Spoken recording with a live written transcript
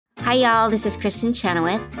Hi, y'all. This is Kristen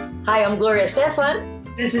Chenoweth. Hi, I'm Gloria Stefan.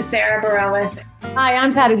 This is Sarah Bareilles. Hi,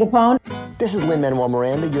 I'm Patty Lapone. This is Lin-Manuel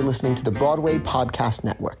Miranda. You're listening to the Broadway Podcast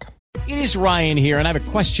Network. It is Ryan here, and I have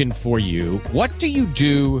a question for you. What do you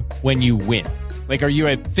do when you win? Like, are you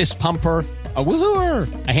a fist pumper, a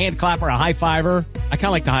woohooer, a hand clapper, a high fiver? I kind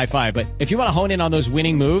of like the high five, but if you want to hone in on those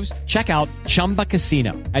winning moves, check out Chumba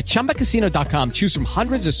Casino. At ChumbaCasino.com, choose from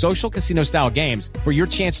hundreds of social casino style games for your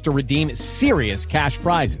chance to redeem serious cash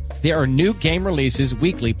prizes. There are new game releases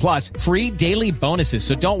weekly, plus free daily bonuses.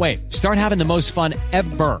 So don't wait. Start having the most fun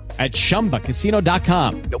ever at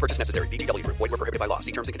ChumbaCasino.com. No purchase necessary. VGW Group. Void where prohibited by law.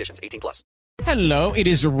 See terms and conditions. 18+. Hello, it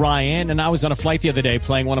is Ryan, and I was on a flight the other day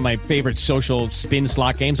playing one of my favorite social spin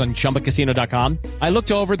slot games on ChumbaCasino.com. I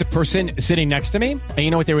looked over at the person sitting next to me, and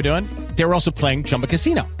you know what they were doing? They were also playing Chumba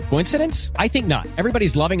Casino. Coincidence? I think not.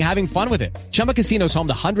 Everybody's loving having fun with it. Chumba Casino is home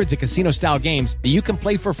to hundreds of casino-style games that you can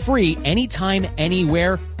play for free anytime,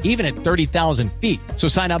 anywhere, even at 30,000 feet. So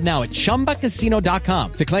sign up now at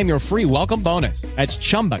ChumbaCasino.com to claim your free welcome bonus. That's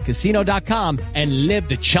ChumbaCasino.com and live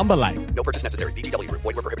the Chumba life. No purchase necessary. VGW Group.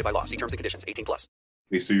 Void where prohibited by law. See terms and conditions. 18+.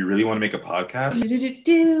 Wait, so you really want to make a podcast?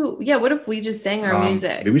 Yeah, what if we just sang our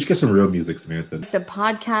music? Maybe we should get some real music, Samantha. The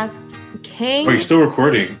podcast king. Wait, you're still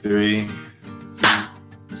recording. 3,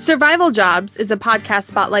 2. Survival Jobs is a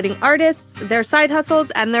podcast spotlighting artists, their side hustles,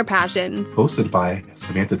 and their passions. Hosted by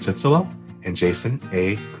Samantha Chitzolo and Jason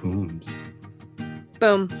A. Coombs.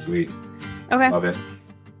 Boom. Sweet. Okay. Love it.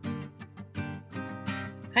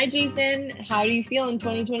 Hi, Jason. How do you feel in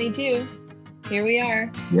 2022? Here we are.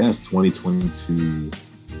 Yes, 2022.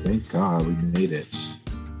 Thank God we made it.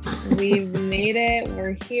 We've made it.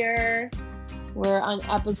 We're here. We're on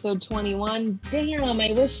episode 21. Damn,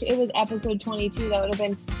 I wish it was episode 22. That would have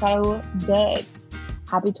been so good.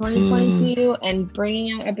 Happy 2022 and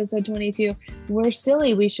bringing out episode 22. We're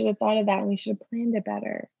silly. We should have thought of that and we should have planned it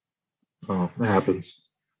better. Oh, that happens.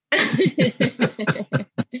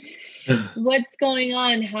 What's going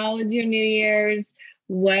on? How was your New Year's?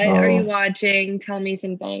 What are you watching? Tell me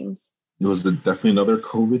some things. It was definitely another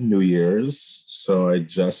COVID New Year's. So I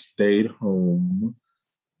just stayed home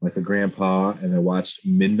like a grandpa and I watched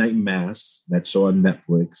Midnight Mass, that show on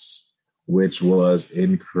Netflix, which was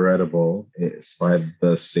incredible. It's by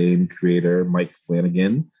the same creator, Mike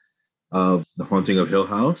Flanagan, of The Haunting of Hill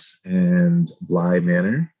House and Bly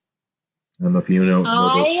Manor. I don't know if you know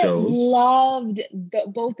those shows. I loved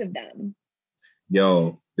both of them.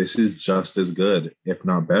 Yo, this is just as good, if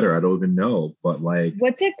not better. I don't even know, but like...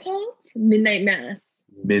 What's it called? Midnight Mass.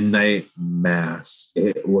 Midnight Mass.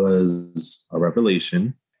 It was a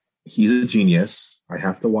revelation. He's a genius. I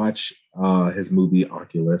have to watch his movie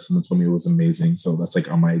Oculus. Someone told me it was amazing. So that's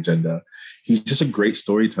like on my agenda. He's just a great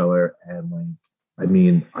storyteller. And like, I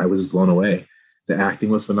mean, I was blown away. The acting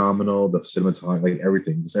was phenomenal. The cinematography, like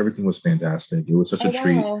everything. Just everything was fantastic. It was such a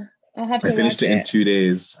treat. I'll have to I finished it in 2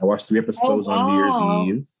 days. I watched 3 episodes on New Year's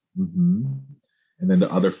Eve. Mm-hmm. And then the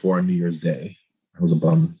other 4 on New Year's Day. I was a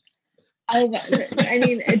bum. I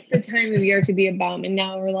mean, it's the time of year to be a bum. And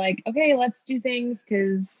now we're like, okay, let's do things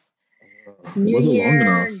because New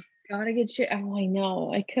Year, gotta get shit. Oh, I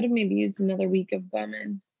know. I could have maybe used another week of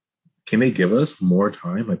bumming. Can they give us more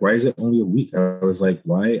time? Like, why is it only a week? I was like,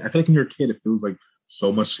 why? I feel like when you're a kid, it feels like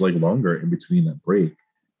so much like longer in between that break.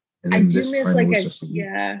 And then this time it was just a week.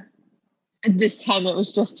 Yeah. This time it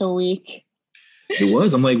was just a week. It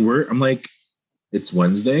was. I'm like, it's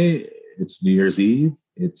Wednesday. It's New Year's Eve.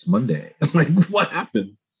 It's Monday. I'm like, what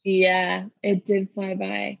happened? Yeah, it did fly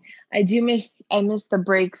by. I miss the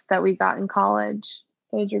breaks that we got in college.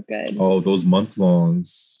 Those were good. Oh, those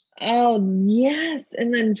month-longs. Oh, yes.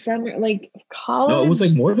 And then summer, like college. No, it was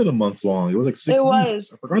like more than a month long. It was like 6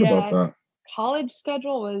 weeks. I forgot about that. College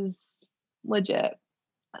schedule was legit.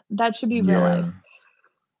 That should be real life.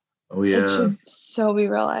 Oh, yeah. It should so be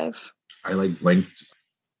real life. I like blanked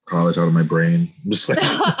college out of my brain. I'm just like,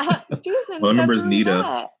 Jason, my number is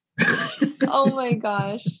Nita. Oh my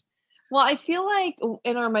gosh. Well, I feel like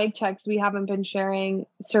in our mic checks, we haven't been sharing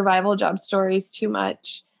survival job stories too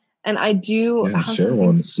much. And I do have share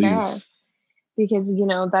one, to share please. Because, you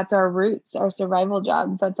know, that's our roots, our survival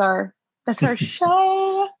jobs. That's our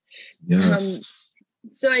show. Yes.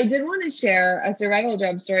 So I did want to share a survival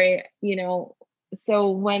job story, you know.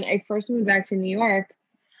 So when I first moved back to New York,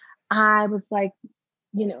 I was like,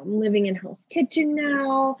 you know, I'm living in Hell's Kitchen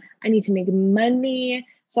now. I need to make money.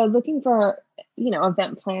 So I was looking for, you know,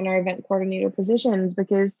 event planner, event coordinator positions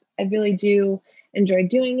because I really do enjoy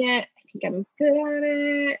doing it. I think I'm good at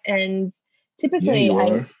it. And typically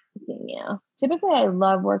typically I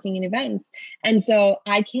love working in events. And so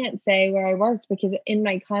I can't say where I worked because in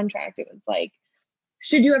my contract, it was like,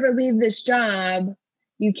 should you ever leave this job,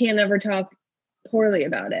 you can't ever talk poorly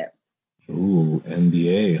about it. Ooh,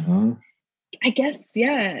 NDA, huh? I guess,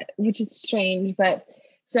 yeah, which is strange. But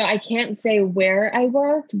so I can't say where I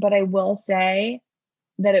worked, but I will say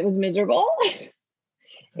that it was miserable.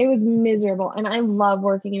 It was miserable. And I love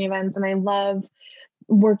working in events, and I love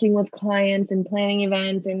working with clients and planning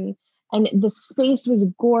events, and the space was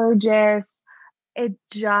gorgeous. It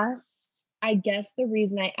just, I guess the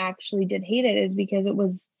reason I actually did hate it is because it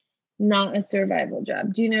was not a survival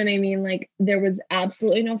job. Do you know what I mean? Like, there was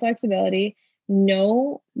absolutely no flexibility,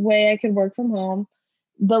 no way I could work from home.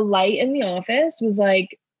 The light in the office was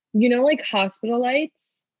like, like hospital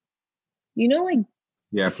lights, like,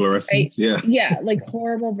 yeah, fluorescence. right? Yeah. Yeah, like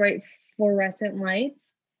horrible bright fluorescent lights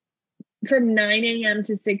from 9 a.m.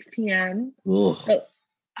 to 6 p.m. But,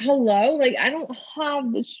 hello, like, I don't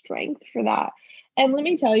have the strength for that. And let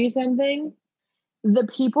me tell you something. The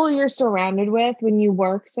people you're surrounded with when you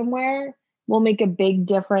work somewhere will make a big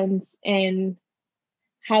difference in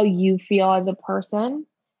how you feel as a person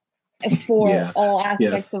for all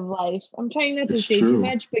aspects of life. I'm trying not to say too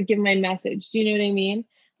much, but give my message. Do you know what I mean? I'm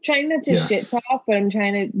trying not to shit talk, but I'm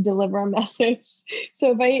trying to deliver a message.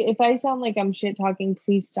 So if I sound like I'm shit talking,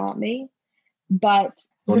 please stop me. But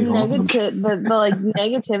the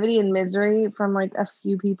negativity and misery from like a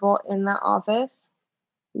few people in the office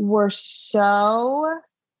were so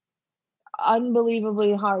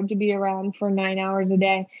unbelievably hard to be around for 9 hours a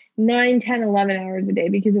day, 9, 10, 11 hours a day,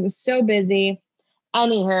 because it was so busy.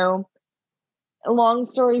 Anywho, long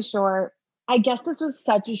story short, I guess this was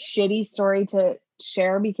such a shitty story to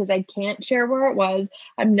share because I can't share where it was.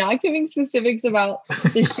 I'm not giving specifics about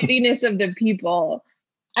the shittiness of the people.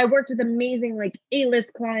 I worked with amazing, like,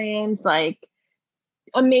 A-list clients, like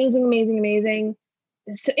amazing.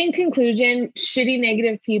 So in conclusion, shitty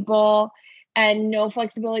negative people and no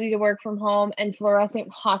flexibility to work from home and fluorescent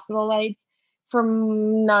hospital lights for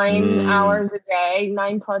 9 hours a day,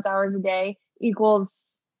 9+ hours a day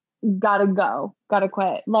equals gotta go, gotta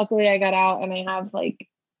quit. Luckily I got out and I have like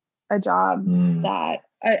a job that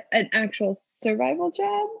an actual survival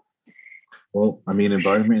job. Well, I mean,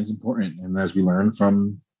 environment is important. And as we learned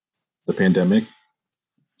from the pandemic,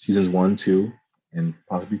 seasons 1, 2, and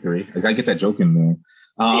possibly 3, I gotta get that joke in there.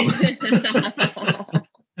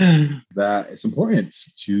 That it's important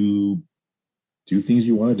to do things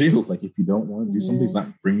you want to do. Like, if you don't want to do something that's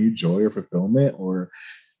not bring you joy or fulfillment or,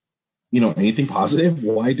 anything positive,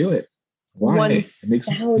 why do it? Why? It makes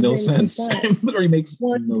no sense. It literally makes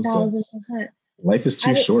no sense. Life is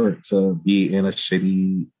too short to be in a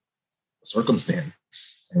shitty circumstance,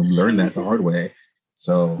 and we learn that the hard way.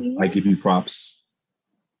 So I give you props.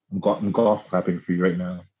 I'm golf clapping for you right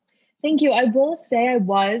now. Thank you. I will say I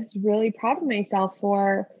was really proud of myself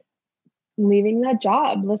for leaving that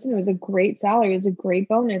job. Listen, it was a great salary. It was a great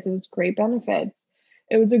bonus. It was great benefits.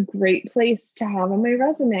 It was a great place to have on my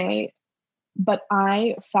resume. But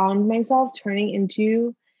I found myself turning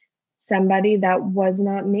into somebody that was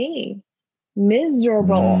not me.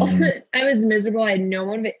 Miserable. I was miserable. I had no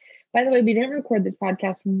motivation. By the way, we didn't record this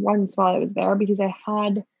podcast once while I was there because I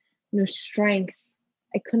had no strength.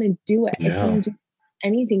 I couldn't do it. I couldn't do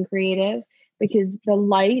anything creative because the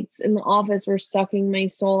lights in the office were sucking my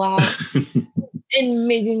soul out and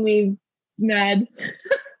making me mad.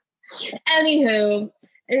 Anywho,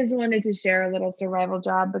 I just wanted to share a little survival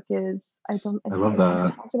job because I love that. I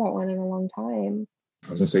haven't talked about one in a long time.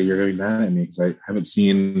 I was gonna say, you're gonna be mad at me because I haven't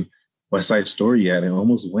seen West Side Story yet. I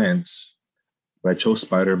almost went, but I chose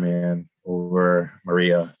Spider-Man over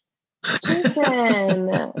Maria.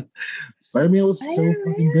 Spider-Man was so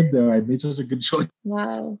fucking good though. I made such a good choice.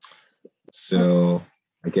 Wow. So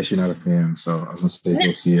I guess you're not a fan. So I was gonna say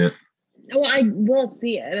go see it. Well, I will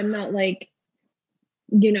see it. I'm not like,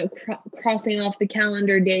 crossing off the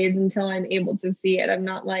calendar days until I'm able to see it. I'm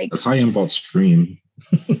not like. That's how I am about Scream.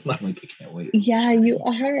 I'm like, I can't wait. Yeah, you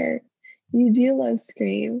are. You do love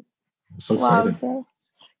Scream. I'm so excited. So,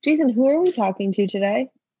 Jason, who are we talking to today?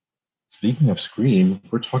 Speaking of Scream,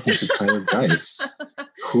 we're talking to Tyler Geis,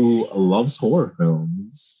 who loves horror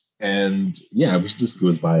films. And yeah, we should just do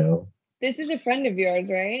his bio. This is a friend of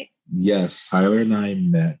yours, right? Yes, Tyler and I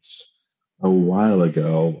met a while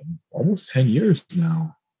ago, almost 10 years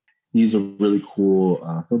now. He's a really cool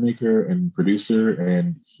filmmaker and producer,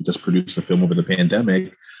 and he just produced a film over the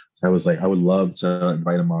pandemic. So I was like, I would love to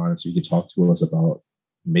invite him on so he could talk to us about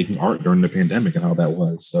making art during the pandemic and how that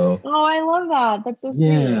was. So, I love that. That's so sweet.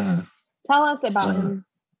 Yeah. Tell us about him.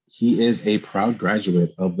 He is a proud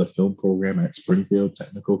graduate of the film program at Springfield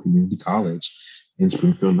Technical Community College in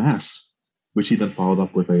Springfield, Mass, which he then followed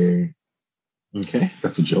up with a Okay,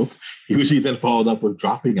 that's a joke. He usually then followed up with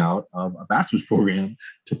dropping out of a bachelor's program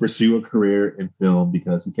to pursue a career in film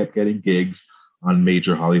because he kept getting gigs on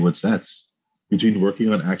major Hollywood sets. Between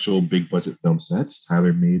working on actual big budget film sets,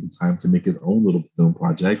 Tyler made the time to make his own little film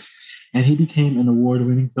projects, and he became an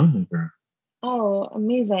award-winning filmmaker. Oh,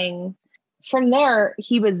 amazing. From there,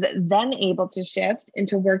 he was then able to shift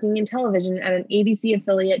into working in television at an ABC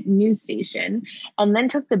affiliate news station, and then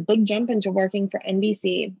took the big jump into working for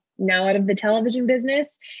NBC. Now out of the television business,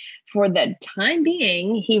 for the time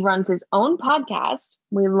being, he runs his own podcast.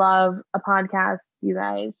 We love a podcast, you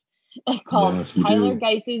guys, called Yes, we Tyler do.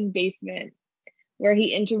 Geis's Basement, where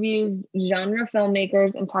he interviews genre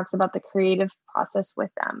filmmakers and talks about the creative process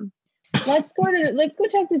with them. Let's go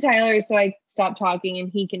talk to Tyler so I stop talking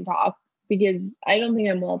and he can talk, because I don't think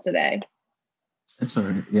I'm well today. That's all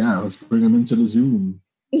right. Yeah, let's bring him into the Zoom.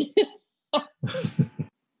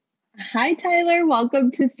 Hi, Tyler. Welcome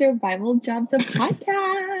to Survival Jobs, a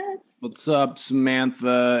podcast. What's up,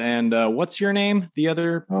 Samantha? And what's your name? The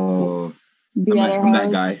other? Oh, The other I'm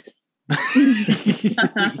that guy. host.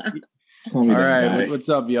 Call me All that right. guy. What's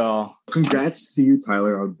up, y'all? Congrats to you,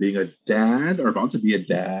 Tyler, on being a dad or about to be a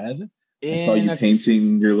dad. I saw you And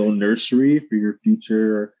painting your little nursery for your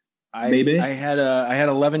future baby. I had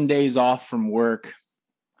 11 days off from work,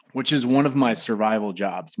 which is one of my survival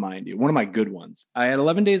jobs, mind you, one of my good ones. I had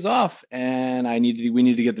 11 days off, and we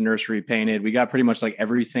needed to get the nursery painted. We got pretty much like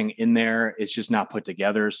everything in there. It's just not put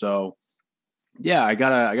together. So yeah, I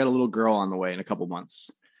got a little girl on the way in a couple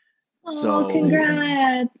months. Oh,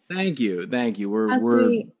 congrats. Thank you. How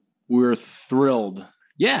sweet. We're thrilled.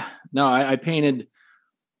 Yeah. No, I painted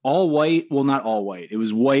all white. Well, not all white. It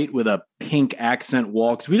was white with a pink accent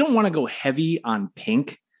wall, because we don't want to go heavy on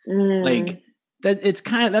pink. Like that. It's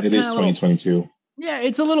kind of, it is 2022. Yeah,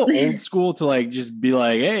 it's a little old school to like just be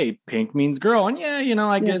like, hey, pink means girl. And yeah,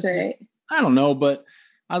 I guess right. I don't know, but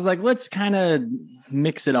I was like, let's kind of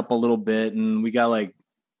mix it up a little bit. And we got like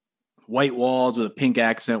white walls with a pink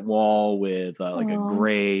accent wall with like a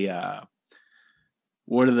gray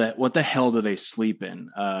what the hell do they sleep in?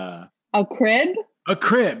 A crib? A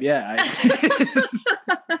crib, yeah.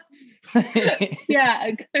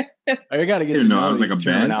 Yeah. I gotta get I to know I was like a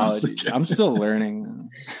band. terminology. I'm still learning.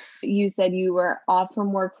 You said you were off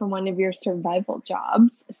from work from one of your survival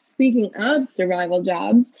jobs. Speaking of survival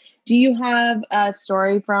jobs, do you have a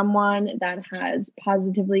story from one that has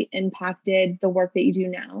positively impacted the work that you do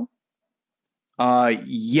now?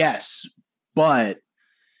 Yes, but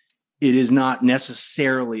it is not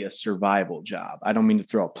necessarily a survival job. I don't mean to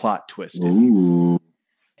throw a plot twist in.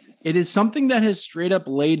 It is something that has straight up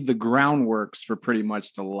laid the groundworks for pretty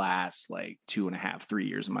much the last like 2.5, 3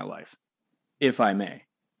 years of my life, if I may.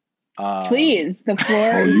 Please, the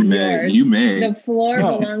floor is yours. You may. The floor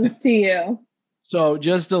belongs to you. So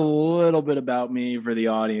just a little bit about me for the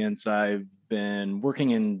audience. I've been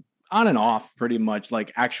working on and off pretty much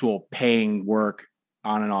like actual paying work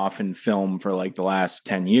on and off in film for like the last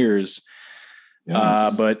 10 years.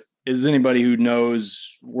 Yes. But as anybody who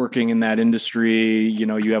knows working in that industry,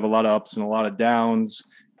 you have a lot of ups and a lot of downs.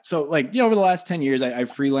 So like, over the last 10 years, I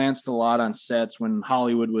freelanced a lot on sets when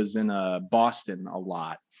Hollywood was in Boston a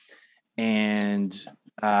lot. And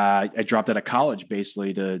I dropped out of college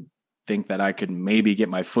basically to think that I could maybe get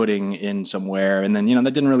my footing in somewhere. And then,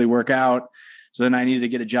 that didn't really work out. So then I needed to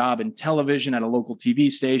get a job in television at a local TV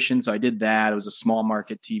station. So I did that. It was a small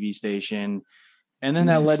market TV station. And then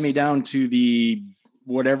that led me down to the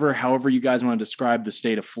however you guys want to describe the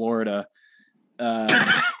state of Florida. I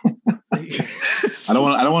don't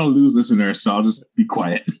want to lose listeners, so I'll just be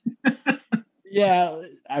quiet. Yeah,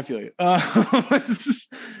 I feel you.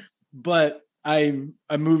 But I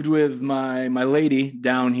moved with my lady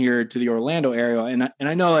down here to the Orlando area, and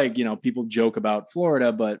I know like people joke about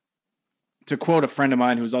Florida, but to quote a friend of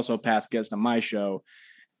mine who's also a past guest on my show,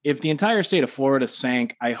 if the entire state of Florida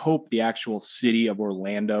sank, I hope the actual city of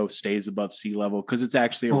Orlando stays above sea level, because it's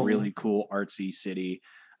actually a really cool artsy city.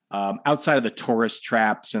 Outside of the tourist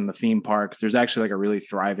traps and the theme parks, there's actually like a really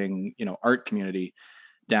thriving, art community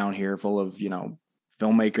down here full of,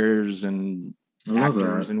 filmmakers and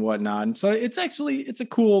actors and whatnot. And so it's a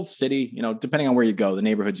cool city, depending on where you go, the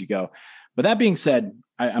neighborhoods you go. But that being said,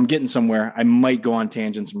 I'm getting somewhere. I might go on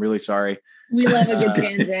tangents. I'm really sorry. We love a good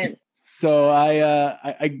tangent. So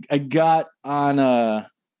I got on I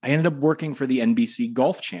ended up working for the NBC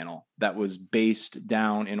Golf Channel that was based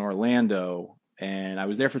down in Orlando, and I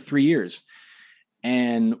was there for 3 years.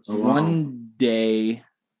 And one day,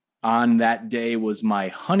 on that day was my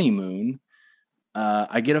honeymoon.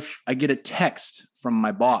 I get a text from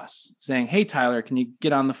my boss saying, "Hey Tyler, can you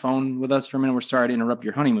get on the phone with us for a minute? We're sorry to interrupt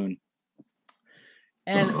your honeymoon."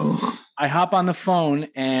 And I hop on the phone,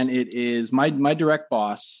 and it is my direct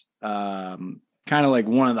boss, kind of like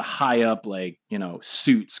one of the high up, like,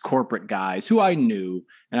 suits corporate guys who I knew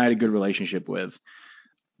and I had a good relationship with.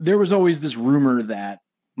 There was always this rumor that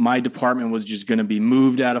my department was just going to be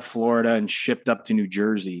moved out of Florida and shipped up to New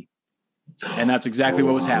Jersey. And that's exactly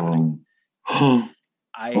what was happening. I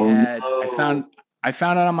found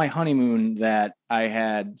out on my honeymoon that I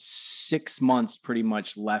had 6 months pretty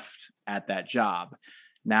much left at that job.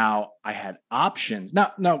 Now I had options.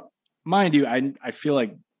 Now, mind you, I feel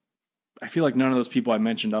like none of those people I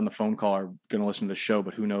mentioned on the phone call are going to listen to the show,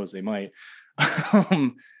 but who knows, they might.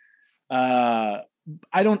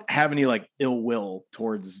 I don't have any like ill will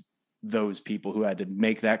towards those people who had to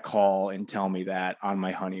make that call and tell me that on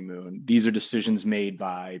my honeymoon. These are decisions made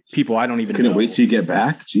by people I don't even couldn't know. wait till you get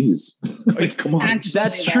back. Jeez. Come on. Actually,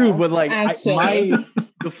 That's true. But like Actually.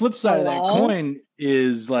 the flip side of that coin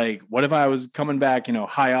is like, what if I was coming back,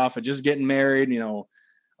 high off of just getting married,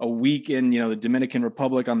 a week in, the Dominican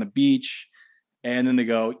Republic on the beach. And then they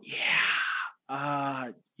go,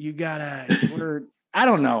 you gotta, I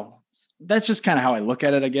don't know. That's just kind of how I look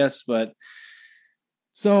at it, I guess. But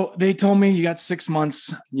so they told me you got 6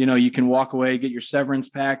 months, you can walk away, get your severance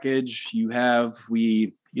package. We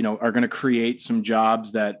are going to create some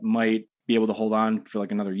jobs that might be able to hold on for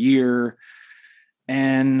like another year.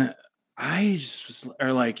 And I just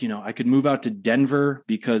I could move out to Denver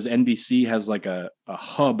because NBC has like a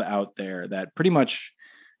hub out there that pretty much,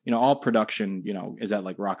 all production, is at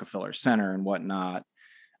like Rockefeller Center and whatnot,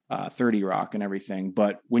 30 Rock and everything.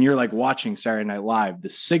 But when you're like watching Saturday Night Live, the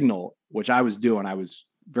signal, which I was doing, I was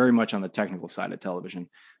very much on the technical side of television,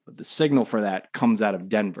 but the signal for that comes out of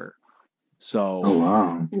Denver. So, oh,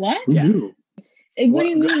 wow. What? Yeah. What do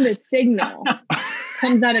you mean the signal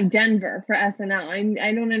comes out of Denver for SNL?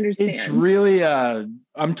 I don't understand. It's really,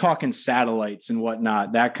 I'm talking satellites and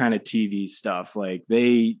whatnot, that kind of TV stuff. Like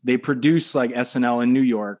they produce like SNL in New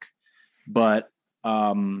York, but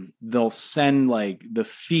they'll send like the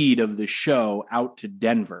feed of the show out to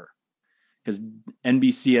Denver because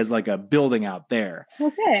NBC has like a building out there.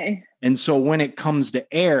 Okay. And so when it comes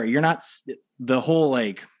to air, you're not the whole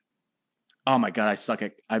like, oh my God,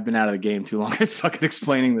 I've been out of the game too long. I suck at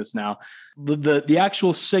explaining this now. The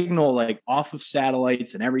actual signal, like off of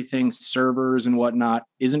satellites and everything, servers and whatnot,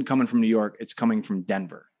 isn't coming from New York. It's coming from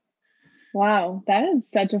Denver. Wow. That is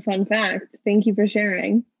such a fun fact. Thank you for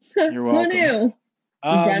sharing. You're welcome. Who knew?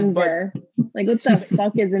 Denver. Like what the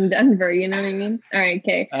fuck is in Denver? You know what I mean? All right.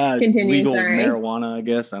 Okay. Continue. Legal Sorry. marijuana, I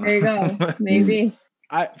guess. I don't there you go. Maybe.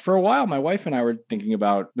 For a while, my wife and I were thinking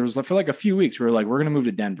about, for like a few weeks, we were like, we're going to move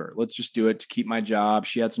to Denver. Let's just do it to keep my job.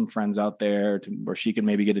 She had some friends out there where she could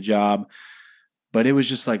maybe get a job. But it was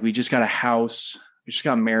just like, we just got a house. We just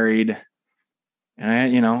got married.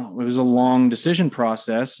 And it was a long decision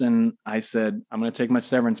process. And I said, I'm going to take my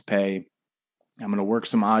severance pay. I'm going to work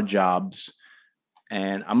some odd jobs.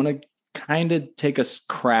 And I'm going to kind of take a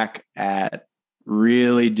crack at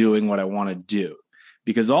really doing what I want to do.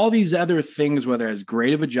 Because all these other things, whether as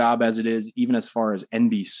great of a job as it is, even as far as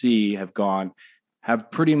NBC have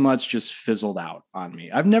pretty much just fizzled out on me.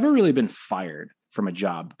 I've never really been fired from a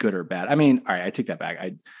job, good or bad. I mean, all right, I take that back.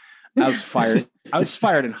 I was fired. I was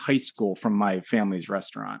fired in high school from my family's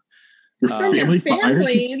restaurant. Your family fired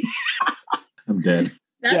you? I'm dead.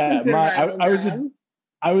 That's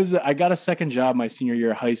I got a second job my senior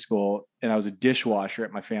year of high school, and I was a dishwasher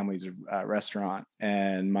at my family's restaurant,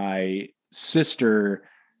 and my sister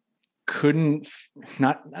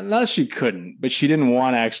not she couldn't, but she didn't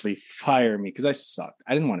want to actually fire me because I sucked.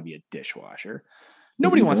 I didn't want to be a dishwasher.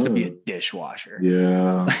 Nobody wants to be a dishwasher.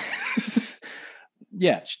 Yeah.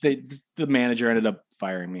 Yeah. The manager ended up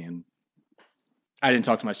firing me, and I didn't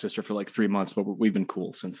talk to my sister for like 3 months, but we've been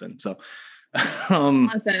cool since then. So awesome.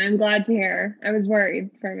 I'm glad to hear. I was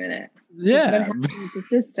worried for a minute. Yeah. What happened with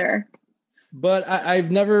the sister? But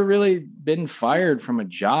I've never really been fired from a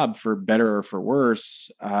job for better or for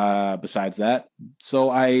worse, besides that. So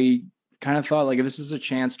I kind of thought, like, if this is a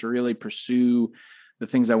chance to really pursue the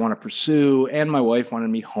things I want to pursue, and my wife wanted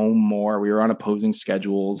me home more, we were on opposing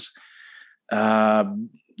schedules. I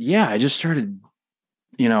just started,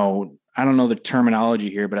 I don't know the terminology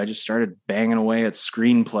here, but I just started banging away at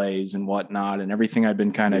screenplays and whatnot and everything I've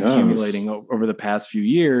been kind of accumulating over the past few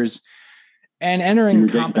years and entering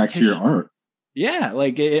competition. Back to your art. Yeah.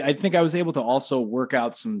 Like I think I was able to also work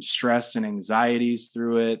out some stress and anxieties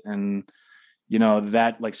through it. And,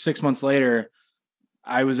 that like 6 months later,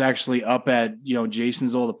 I was actually up at,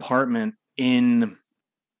 Jason's old apartment in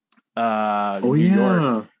New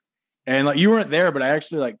York. And like, you weren't there, but I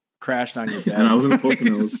actually like crashed on your bed. And I was in the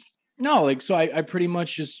Poconos. No, like, so I pretty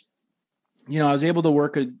much just I was able to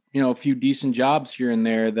work a few decent jobs here and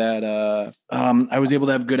there that I was able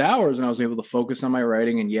to have good hours, and I was able to focus on my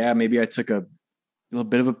writing. And yeah, maybe I took a little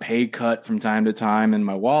bit of a pay cut from time to time in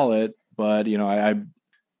my wallet, but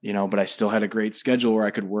but I still had a great schedule where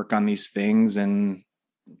I could work on these things. And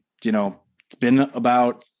it's been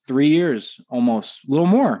about 3 years, almost a little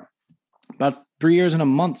more, about 3 years and a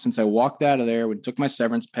month since I walked out of there, when took my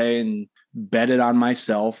severance pay and betted on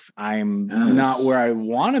myself. I'm not where I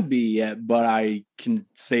want to be yet, but I can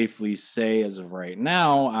safely say as of right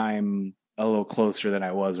now, I'm a little closer than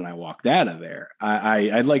I was when I walked out of there.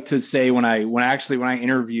 I'd like to say when I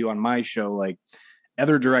interview on my show, like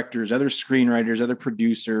other directors, other screenwriters, other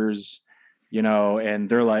producers, and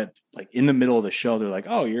they're like in the middle of the show, they're like,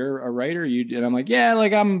 "Oh, you're a writer?" And I'm like, "Yeah,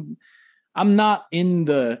 like I'm not in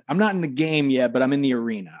the game yet, but I'm in the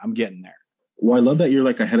arena. I'm getting there." Well, I love that you're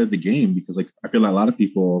like ahead of the game, because like I feel like a lot of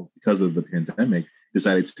people, because of the pandemic,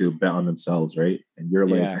 decided to bet on themselves, right? And you're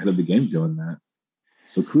like ahead of the game doing that.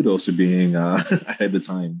 So kudos for being ahead of the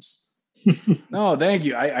times. No, thank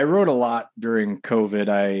you. I wrote a lot during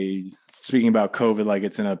COVID. Speaking about COVID like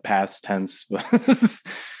it's in a past tense, but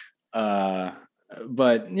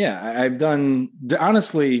yeah, I've done,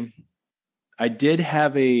 honestly, I did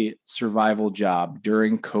have a survival job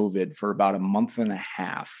during COVID for about a month and a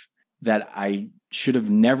half that I should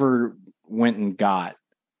have never went and got.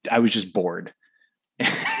 I was just bored.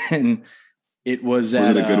 And it was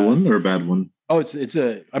it a good one or a bad one? Oh, it's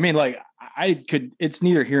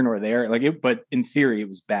neither here nor there. But in theory, it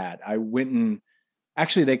was bad. I went and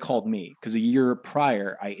actually they called me because a year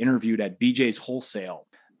prior I interviewed at BJ's Wholesale.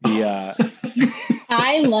 I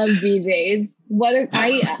love BJ's.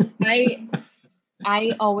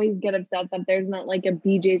 I always get upset that there's not like a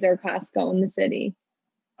BJ's or Costco in the city.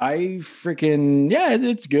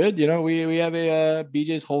 It's good. We have a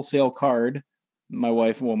BJ's Wholesale card. My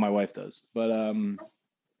wife does, but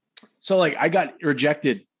so like I got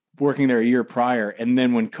rejected working there a year prior, and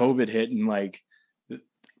then when COVID hit and like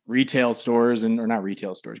retail stores or not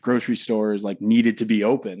retail stores, grocery stores like needed to be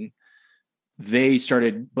open, they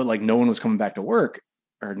started, but like no one was coming back to work,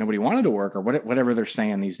 or nobody wanted to work, or whatever they're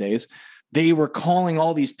saying these days. They were calling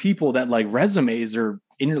all these people that like resumes or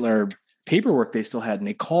paperwork they still had, and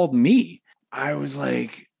they called me. I was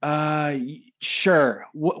like, sure.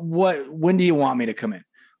 When do you want me to come in?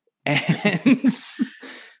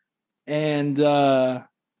 And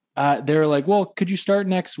they were like, well, could you start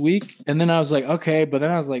next week? And then I was like, okay. But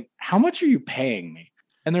then I was like, how much are you paying me?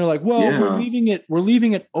 And they're like, well, we're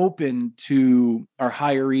leaving it open to our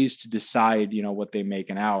hirees to decide, what they make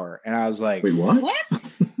an hour. And I was like, wait, what?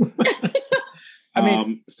 I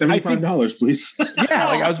mean, $75, please. Yeah,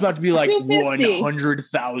 like I was about to be like $250.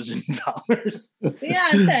 $100,000. Yeah,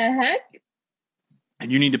 what the heck?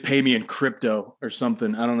 And you need to pay me in crypto or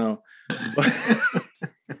something. I don't know.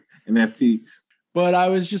 NFT. But I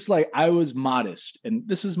was just like, I was modest, and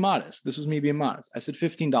this is modest. This was me being modest. I said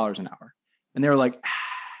 $15 an hour, and they were like,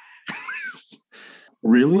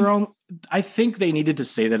 really? I think they needed to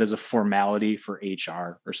say that as a formality for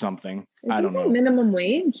HR or something. Isn't I don't know. Minimum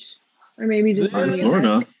wage, or maybe just in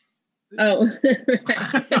Florida. Oh,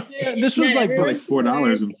 yeah, this was like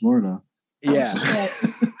 $4 in Florida. Yeah.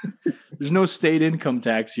 There's no state income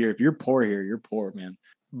tax here. If you're poor here, you're poor, man.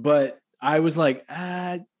 But I was like,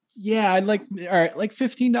 yeah, I'd like, all right, like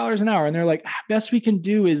 $15 an hour. And they're like, best we can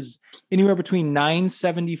do is anywhere between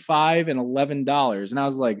 $9.75 and $11. And I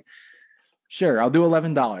was like, sure, I'll do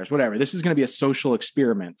 $11, whatever. This is going to be a social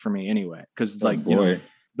experiment for me anyway. Cause the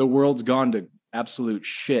world's gone to absolute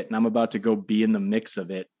shit, and I'm about to go be in the mix of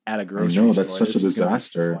it at a grocery store. That's such a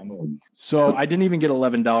disaster. So I didn't even get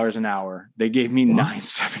 $11 an hour. They gave me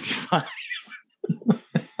 $9.75.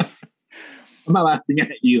 I'm not laughing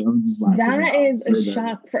at you. I'm just laughing. That is a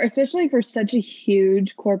shock especially for such a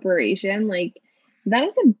huge corporation. Like that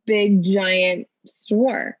is a big, giant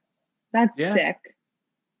store. That's sick.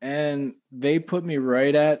 And they put me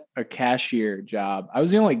right at a cashier job. I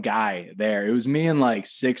was the only guy there. It was me and like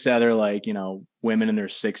 6 other women in their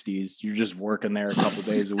 60s. You're just working there a couple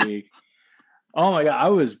days a week. Oh my God, I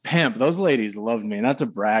was pimp. Those ladies loved me, not to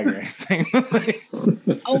brag or anything.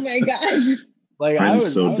 Oh my gosh. Like I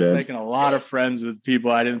was making a lot of friends with people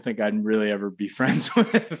I didn't think I'd really ever be friends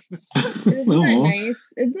with. Isn't that nice?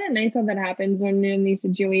 Isn't that nice how that happens when you're in these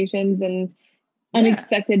situations and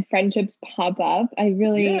unexpected friendships pop up? I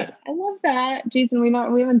love that. Jason, we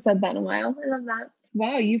haven't said that in a while. I love that.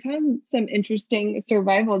 Wow, you've had some interesting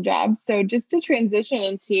survival jobs. So just to transition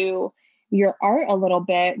into your art a little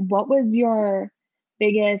bit, what was your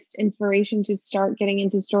biggest inspiration to start getting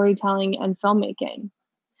into storytelling and filmmaking?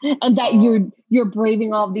 and that you're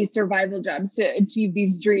braving all of these survival jobs to achieve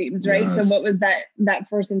these dreams, right? Yes. So what was that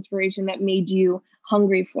first inspiration that made you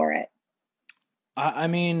hungry for it? I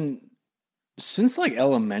mean, since like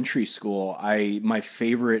elementary school,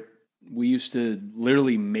 we used to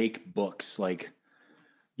literally make books. Like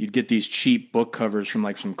you'd get these cheap book covers from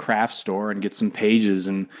like some craft store and get some pages,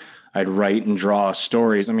 and I'd write and draw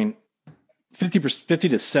stories. I mean, 50 to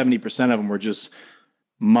 70% of them were just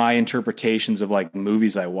my interpretations of like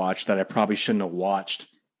movies I watched that I probably shouldn't have watched.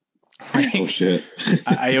 Like, Oh shit.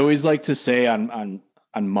 I always like to say on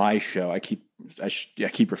my show, I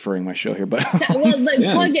keep referring my show here, but Well,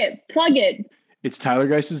 like, plug it. It's Tyler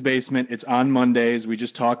Geis's Basement. It's on Mondays. We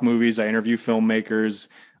just talk movies. I interview filmmakers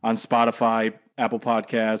on Spotify, Apple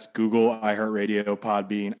Podcasts, Google, iHeartRadio,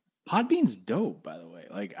 Podbean. Podbean's dope, by the way.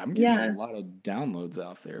 Like I'm getting a lot of downloads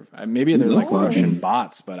out there. Maybe they're like Russian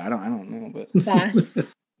bots, but I don't know. But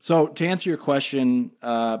so to answer your question,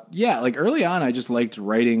 like early on, I just liked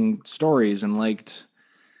writing stories and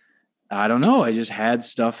I don't know. I just had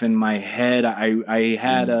stuff in my head. I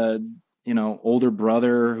had a older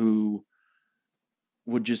brother who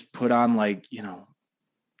would just put on 80s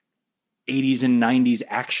and 90s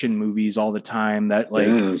action movies all the time that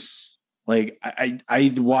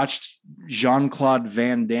I watched Jean-Claude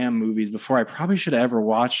Van Damme movies before I probably should have ever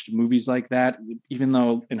watched movies like that, even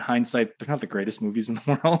though in hindsight, they're not the greatest movies in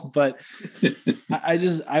the world, but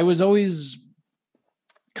I was always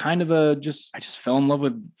kind of I just fell in love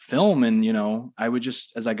with film. And, I would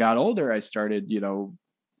just, as I got older, I started,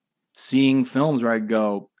 seeing films where I'd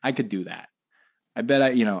go, I could do that. I bet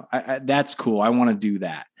I that's cool. I want to do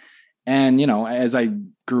that. And, as I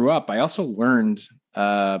grew up, I also learned,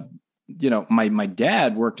 my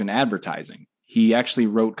dad worked in advertising. He actually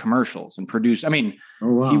wrote commercials and produced. I mean,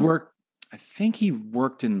 I think he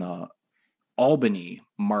worked in the Albany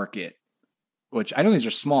market, which I know these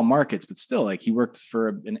are small markets, but still he worked for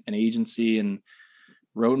an agency and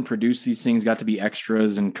wrote and produced these things, got to be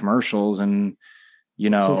extras and commercials. And,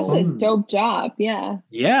 that's a dope job. Yeah.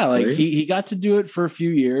 Yeah. He got to do it for a few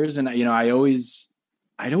years. And, I'd always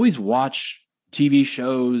watch TV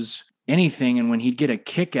shows, anything. And when he'd get a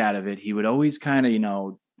kick out of it, he would always kind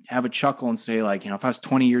of, have a chuckle and say if I was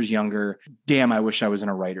 20 years younger, damn, I wish I was in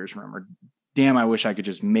a writer's room, or damn, I wish I could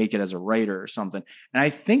just make it as a writer or something. And I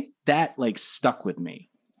think that stuck with me.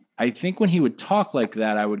 I think when he would talk like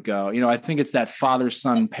that, I would go, I think it's that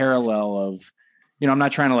father-son parallel of, I'm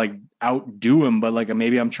not trying to outdo him, but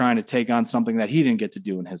maybe I'm trying to take on something that he didn't get to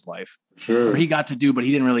do in his life. Sure. Or he got to do, but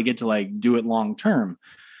he didn't really get to do it long term.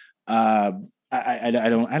 I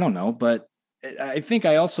don't know, but I think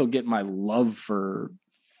I also get my love for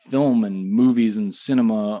film and movies and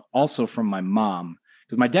cinema also from my mom,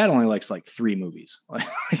 because my dad only likes 3 movies.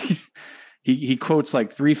 he quotes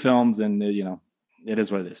 3 films, and it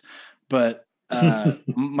is what it is. But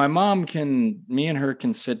my mom me and her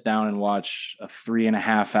can sit down and watch a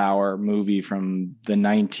 3.5-hour movie from the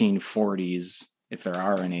 1940s, if there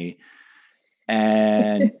are any.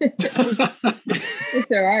 And if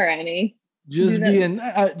there are any,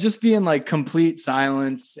 just being complete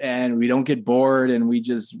silence, and we don't get bored. And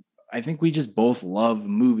I think we just both love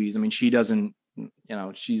movies. I mean, she doesn't,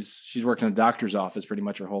 she's worked in a doctor's office pretty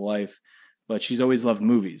much her whole life, but she's always loved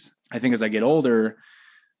movies. I think as I get older,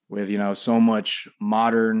 with, so much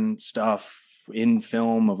modern stuff in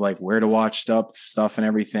film of where to watch stuff and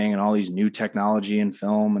everything, and all these new technology in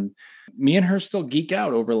film, and me and her still geek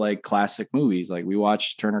out over classic movies. We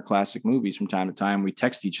watch Turner Classic Movies from time to time. We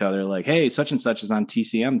text each other hey, such and such is on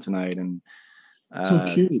TCM tonight. And so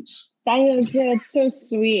cute. It's so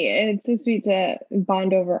sweet. It's so sweet to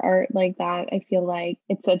bond over art like that. I feel like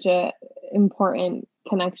it's such a important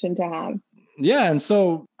connection to have. Yeah. And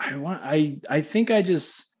so I think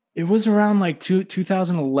it was around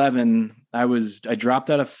 2011. I dropped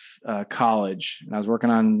out of college, and I was working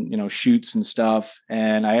on, shoots and stuff.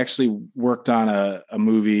 And I actually worked on a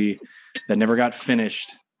movie that never got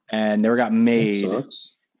finished and never got made. That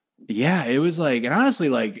sucks. Yeah, it was and honestly,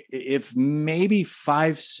 if maybe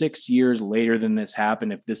 5-6 years later than this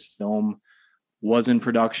happened, if this film was in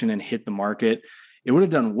production and hit the market, it would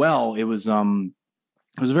have done well. It was a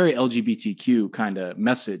very LGBTQ kind of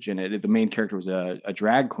message in it. The main character was a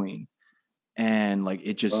drag queen, and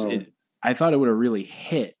I thought it would have really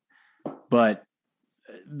hit, but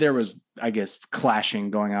there was, I guess,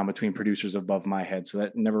 clashing going on between producers above my head. So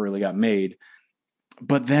that never really got made.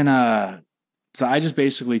 But then, so I just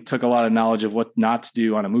basically took a lot of knowledge of what not to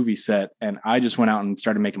do on a movie set, and I just went out and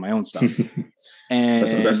started making my own stuff. And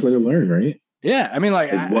that's the best way to learn, right? Yeah. I mean,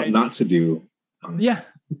 what not to do. Honestly. Yeah.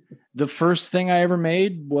 The first thing I ever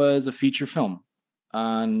made was a feature film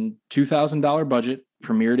on $2,000 budget.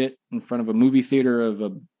 premiered it in front of a movie theater of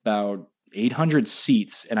about 800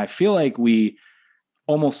 seats. And I feel like we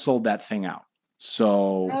almost sold that thing out.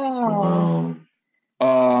 So,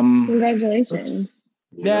 Congratulations.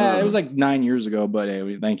 Yeah, it was like 9 years ago, but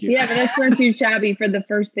hey, thank you. Yeah, but that's not too shabby for the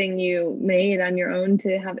first thing you made on your own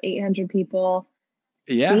to have 800 people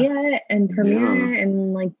see it and premiere it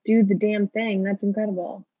and like do the damn thing. That's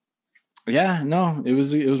incredible. Yeah, no, it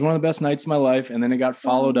was one of the best nights of my life. And then it got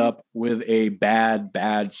followed up with a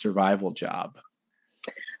bad survival job.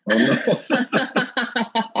 Oh,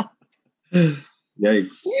 no.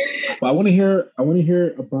 Yikes. But I want to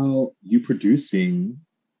hear about you producing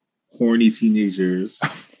Horny Teenagers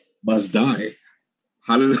Must Die.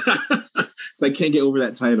 How did that? I can't get over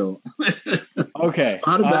that title. Okay.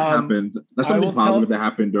 So how did that happen? That's something positive that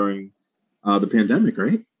happened during the pandemic,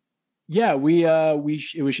 right? Yeah,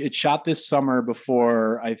 it shot this summer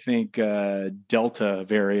before I think Delta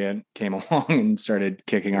variant came along and started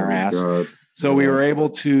kicking our ass. God. So we were able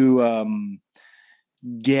to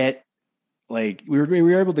get we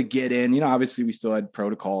were able to get in, obviously we still had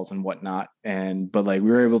protocols and whatnot. But we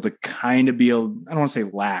were able to kind of be, I don't want to say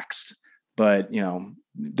laxed, but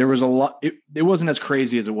there was a lot, it wasn't as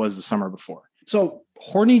crazy as it was the summer before. So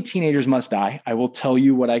Horny Teenagers Must Die. I will tell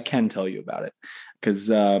you what I can tell you about it. Cause,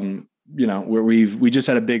 we just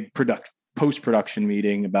had a big post-production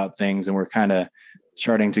meeting about things and we're kind of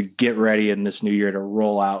starting to get ready in this new year to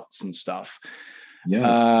roll out some stuff.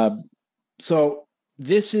 Yes. So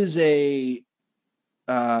this is a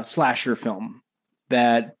slasher film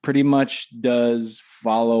that pretty much does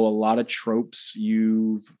follow a lot of tropes.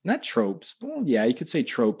 You could say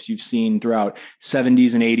tropes you've seen throughout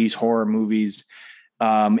 70s and 80s horror movies.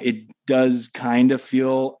 It does kind of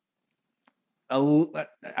feel,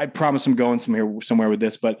 I promise I'm going somewhere with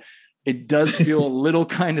this, but it does feel a little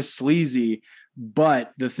kind of sleazy.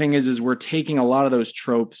 But the thing is we're taking a lot of those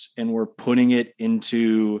tropes and we're putting it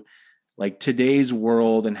into today's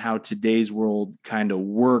world and how today's world kind of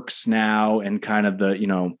works now and kind of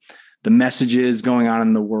the messages going on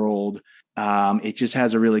in the world. It just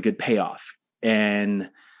has a really good payoff.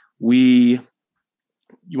 And you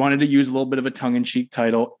wanted to use a little bit of a tongue-in-cheek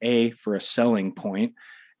title, A, for a selling point,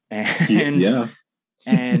 and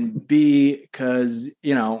and B, because,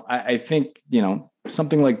 I think,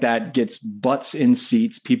 something like that gets butts in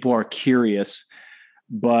seats. People are curious,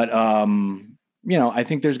 but, I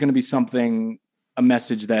think there's going to be a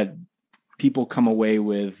message that people come away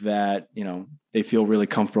with that, they feel really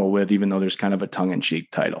comfortable with, even though there's kind of a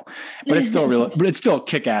tongue-in-cheek title, but it's still a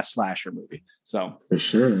kick-ass slasher movie. So for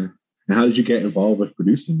sure. And how did you get involved with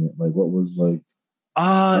producing it? What was the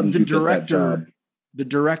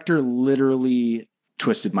director literally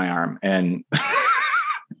twisted my arm, and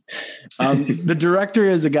the director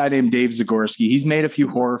is a guy named Dave Zagorski. He's made a few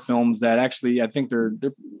horror films that actually, I think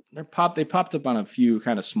they popped up on a few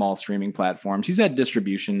kind of small streaming platforms. He's had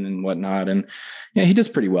distribution and whatnot. And he does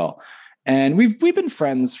pretty well. And we've been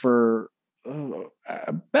friends for about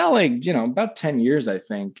 10 years, I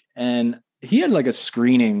think. And he had a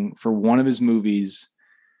screening for one of his movies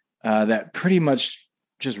that pretty much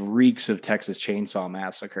just reeks of Texas Chainsaw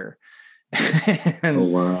Massacre. Oh,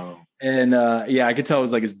 wow. And I could tell it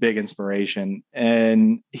was his big inspiration.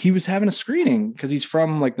 And he was having a screening because he's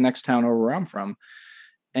from the next town over where I'm from.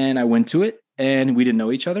 And I went to it and we didn't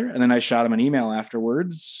know each other. And then I shot him an email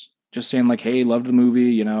afterwards, just saying hey, loved the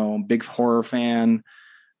movie, big horror fan.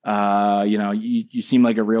 You seem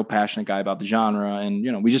like a real passionate guy about the genre.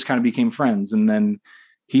 And, we just kind of became friends. And then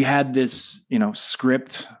he had this,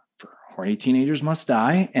 script for Horny Teenagers Must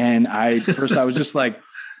Die. And I was just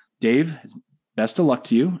Dave, best of luck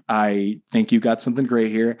to you. I think you got something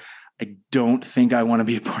great here. I don't think I want to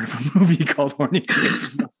be a part of a movie called Horny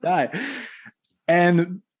Teenagers Must Die.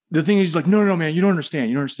 And the thing is, no, man, you don't understand.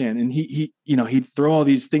 And he'd throw all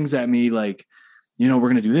these things at me, we're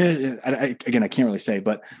going to do this. I can't really say,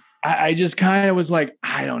 but I just kind of was I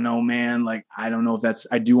don't know, man. I don't know if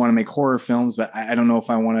I do want to make horror films, but I don't know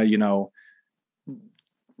if I want to,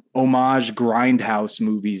 homage grindhouse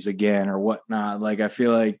movies again or whatnot. I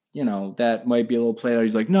feel that might be a little played out.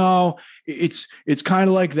 He's no, it's kind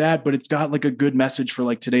of like that, but it's got a good message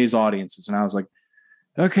for today's audiences. And I was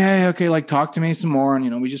okay, talk to me some more.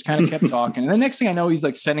 And, we just kind of kept talking. And the next thing I know, he's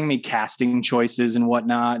sending me casting choices and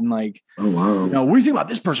whatnot. And oh, wow. What do you think about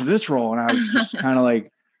this person for this role? And I was just kind of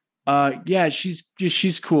yeah, she's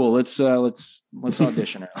cool. Let's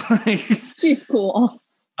audition her. She's cool.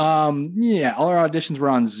 All our auditions were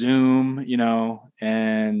on Zoom,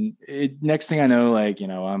 and next thing I know, I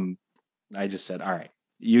just said, all right,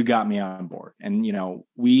 you got me on board. And,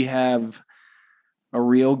 we have a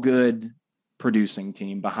real good producing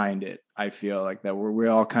team behind it. I feel like that we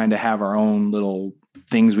all kind of have our own little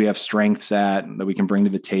things we have strengths at that we can bring to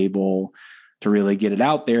the table to really get it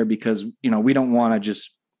out there, because, we don't want to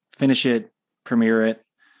just finish it, premiere it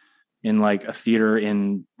in like a theater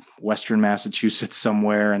in Western Massachusetts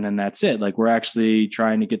somewhere, and then that's it. Like, we're actually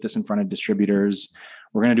trying to get this in front of distributors.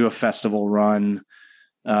 We're going to do a festival run.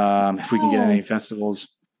 If we can get any festivals,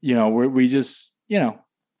 we just,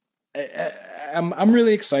 I'm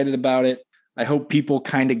really excited about it. I hope people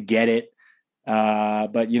kind of get it.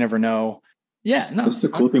 But you never know. Yeah. No, that's the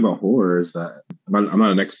cool thing about horror is that I'm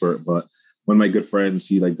not an expert, but one of my good friends,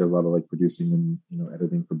 he like does a lot of like producing and,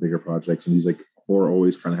 editing for bigger projects. And he's like, horror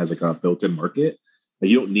always kind of has like a built-in market. Like,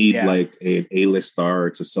 you don't need like an A-list star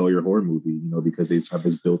to sell your horror movie, because they just have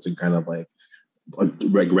this built-in kind of like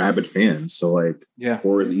rabid fans. So like,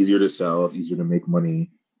 horror is easier to sell. It's easier to make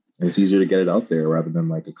money. And it's easier to get it out there rather than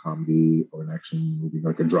like a comedy or an action movie,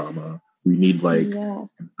 like a drama. We need like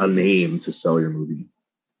a name to sell your movie.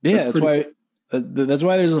 Yeah, that's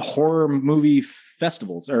why there's horror movie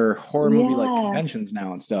festivals or horror movie like conventions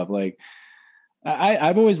now and stuff. Like,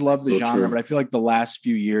 I've always loved the genre, but I feel like the last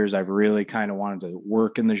few years I've really kind of wanted to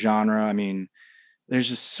work in the genre. I mean, there's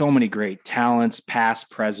just so many great talents,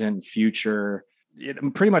 past, present, future.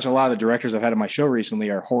 Pretty much a lot of the directors I've had on my show recently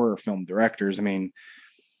are horror film directors. I mean,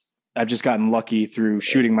 I've just gotten lucky through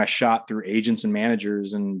shooting my shot through agents and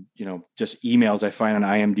managers and, just emails I find on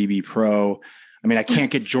IMDb Pro. I mean, I can't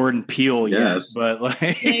get Jordan Peele yet, but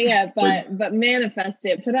like, but manifest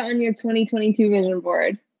it, put it on your 2022 vision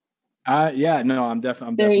board. I'm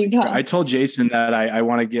definitely, I told Jason that I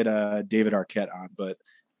want to get David Arquette on, but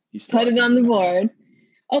he's put it on the board.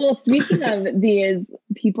 Oh, well, speaking of these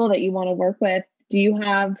people that you want to work with, do you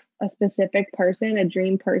have a specific person, a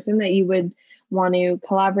dream person that you would want to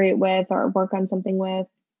collaborate with or work on something with?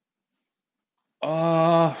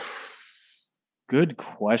 Good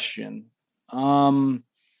question. I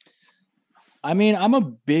mean, I'm a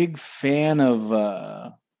big fan of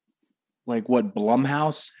like what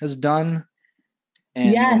Blumhouse has done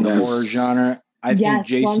and in the horror genre. I think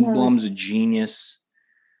Jason Blum's a genius.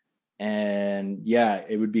 And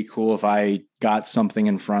it would be cool if I got something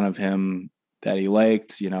in front of him that he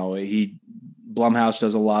liked. Blumhouse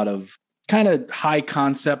does a lot of kind of high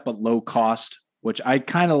concept but low cost, which I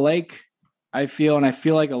kind of like. I feel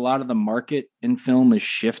like a lot of the market in film is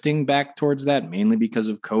shifting back towards that, mainly because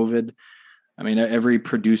of COVID. I mean, every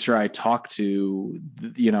producer I talk to,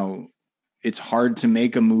 it's hard to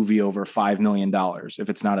make a movie over $5 million if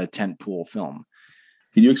it's not a tentpole film.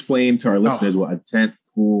 Can you explain to our listeners what a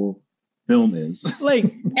tentpole film is?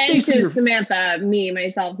 Like, and to Samantha,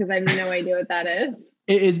 myself, because I have no idea what that is.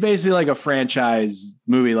 It's basically like a franchise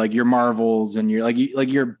movie, like your Marvels and your like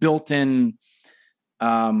your built-in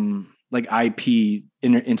like IP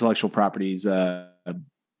intellectual properties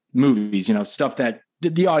movies, stuff that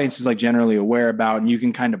the audience is like generally aware about, and you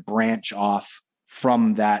can kind of branch off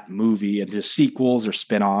from that movie into sequels or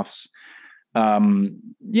spin-offs. Like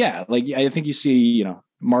I think you see,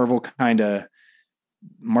 Marvel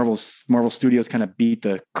Studios kind of beat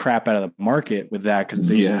the crap out of the market with that because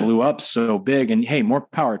they just blew up so big. And hey, more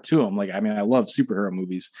power to them. Like, I mean, I love superhero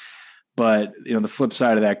movies, but the flip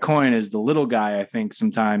side of that coin is the little guy, I think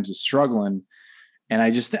sometimes is struggling. And I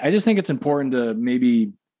just think it's important to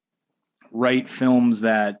maybe write films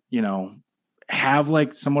that, have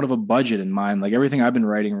like somewhat of a budget in mind. Like everything I've been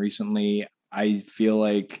writing recently, I feel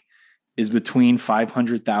like is between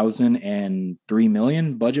 500,000 and 3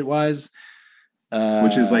 million budget wise.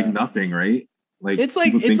 Which is like nothing, right? Like it's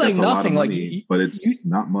like nothing, money, but it's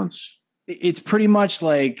not much. It's pretty much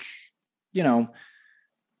like,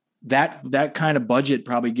 that kind of budget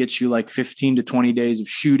probably gets you like 15 to 20 days of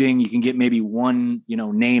shooting. You can get maybe one,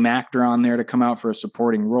 name actor on there to come out for a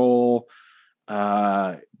supporting role.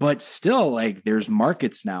 But still, like, there's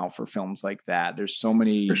markets now for films like that. There's so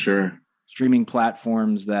many for sure streaming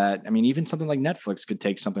platforms that, I mean, even something like Netflix could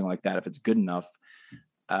take something like that if it's good enough.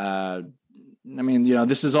 I mean,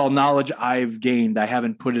 this is all knowledge I've gained. I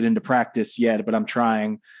haven't put it into practice yet, but I'm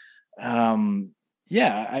trying.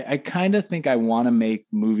 I kind of think I want to make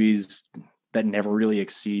movies that never really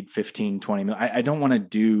exceed 15, 20 million. I don't want to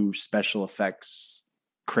do special effects,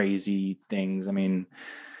 crazy things. I mean,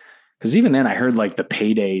 because even then I heard like the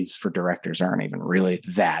paydays for directors aren't even really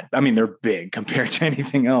that. I mean, they're big compared to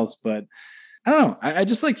anything else, but I don't know. I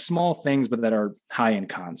just like small things, but that are high in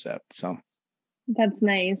concept. So that's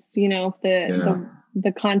nice. If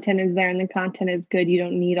the content is there and the content is good, you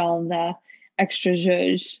don't need all the extra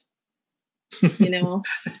zhuzh. The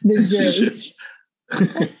zhuzh.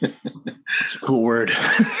 It's a cool word.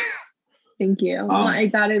 Thank you. Well, I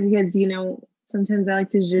got it because, Sometimes I like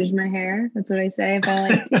to zhuzh my hair. That's what I say if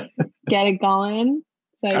I like get it going.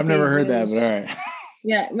 So I've never heard that, but all right.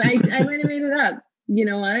 Yeah, I might have made it up. You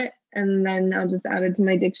know what? And then I'll just add it to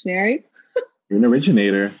my dictionary. You're an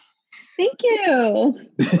originator. Thank you.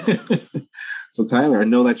 So Tyler, I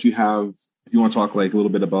know that you have, if you want to talk like a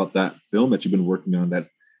little bit about that film that you've been working on, that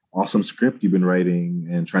awesome script you've been writing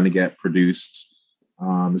and trying to get produced.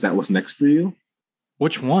 Is that what's next for you?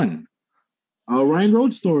 Which one? Ryan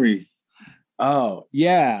Road Story. Oh,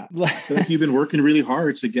 yeah. I feel like you've been working really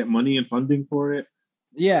hard to get money and funding for it.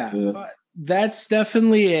 Yeah. That's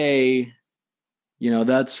definitely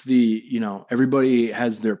that's everybody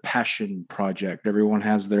has their passion project. Everyone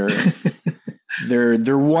has their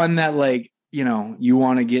their one that like, you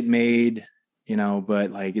want to get made,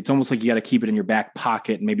 but like, it's almost like you got to keep it in your back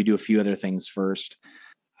pocket and maybe do a few other things first.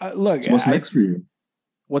 Look, so what's next for you?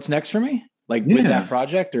 What's next for me? Like with that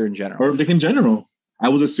project or in general? Or in general. I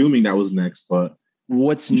was assuming that was next, but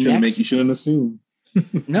what's next? You shouldn't assume.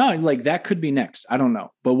 No, like that could be next. I don't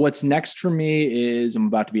know. But what's next for me is I'm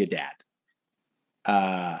about to be a dad.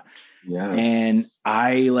 Yes. And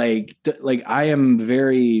I I am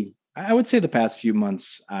very, I would say the past few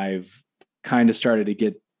months, I've kind of started to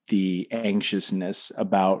get the anxiousness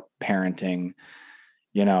about parenting.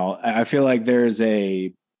 I feel like there's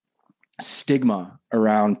a stigma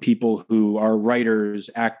around people who are writers,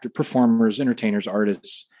 actors, performers, entertainers,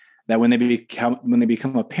 artists, that when they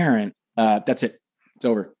become a parent, that's it. It's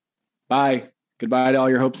over. Bye. Goodbye to all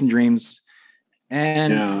your hopes and dreams.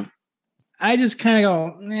 And I just kind of go,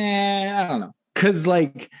 I don't know. Cause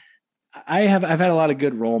like I've had a lot of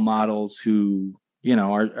good role models who,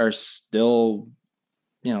 are still,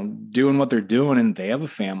 doing what they're doing and they have a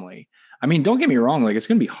family. I mean, don't get me wrong. Like it's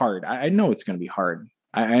going to be hard. I know it's going to be hard.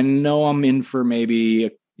 I know I'm in for maybe,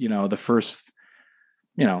 the first,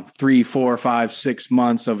 3, 4, 5, 6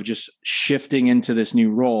 months of just shifting into this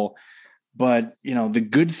new role. But, the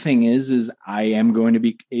good thing is I am going to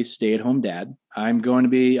be a stay-at-home dad. I'm going to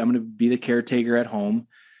be the caretaker at home.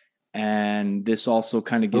 And this also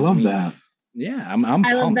kind of gives me that. Yeah.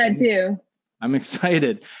 I love that too. I'm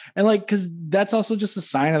excited. And like, cause that's also just a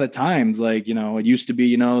sign of the times. Like, it used to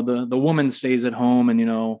be, the woman stays at home and,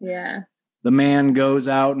 yeah. The man goes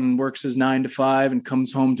out and works his 9 to 5 and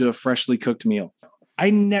comes home to a freshly cooked meal.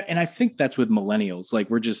 And I think that's with millennials. Like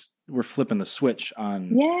we're flipping the switch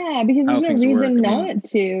on. Yeah, because there's no reason not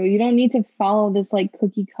to. You don't need to follow this like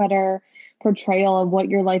cookie cutter portrayal of what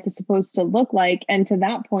your life is supposed to look like. And to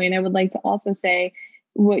that point, I would like to also say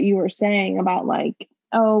what you were saying about like,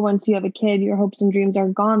 oh, once you have a kid, your hopes and dreams are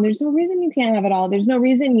gone. There's no reason you can't have it all. There's no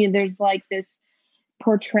reason there's like this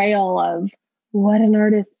portrayal of what an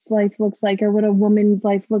artist's life looks like or what a woman's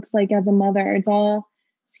life looks like as a mother. It's all,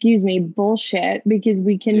 bullshit, because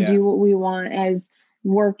we can do what we want as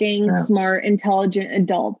working, smart, intelligent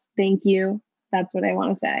adults. Thank you. That's what I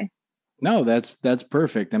want to say. No, that's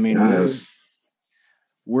perfect. I mean,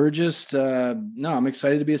 we're just, I'm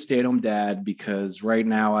excited to be a stay-at-home dad because right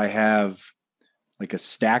now I have like a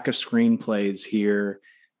stack of screenplays here.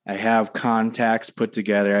 I have contacts put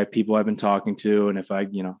together. I have people I've been talking to. And if I,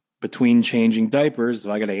 between changing diapers,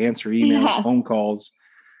 if I got to answer emails, phone calls,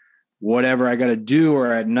 whatever I got to do,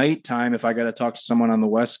 or at nighttime, if I got to talk to someone on the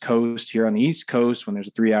West Coast here on the East Coast, when there's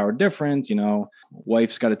a 3-hour difference,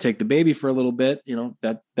 wife's got to take the baby for a little bit,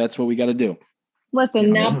 that's what we got to do.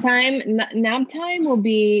 Listen, nap time will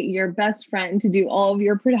be your best friend to do all of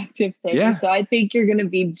your productive things. Yeah. So I think you're going to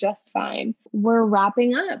be just fine. We're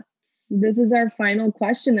wrapping up. This is our final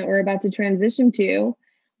question that we're about to transition to,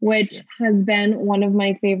 which has been one of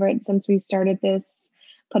my favorites since we started this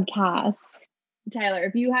podcast. Tyler,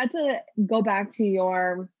 if you had to go back to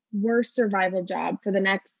your worst survival job for the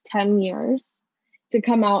next 10 years to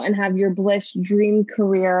come out and have your bliss dream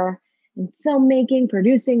career in filmmaking,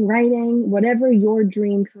 producing, writing, whatever your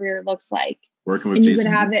dream career looks like, working with and you Jason,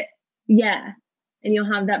 could have it, and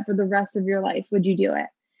you'll have that for the rest of your life, would you do it?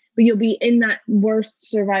 But you'll be in that worst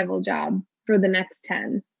survival job for the next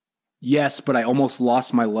 10. Yes, but I almost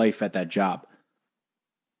lost my life at that job.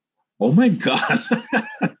 Oh my God.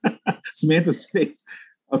 Samantha's face.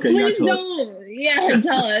 Okay, please don't.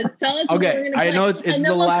 Tell us. Tell us. Okay, I know it's and the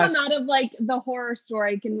then last. Come out of like the horror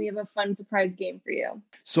story. Can we have a fun surprise game for you?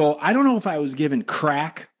 So I don't know if I was given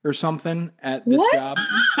crack or something at this job,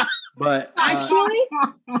 but actually.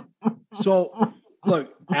 So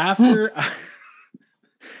look, after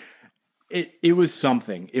it was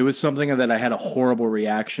something. It was something that I had a horrible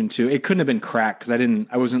reaction to. It couldn't have been crack because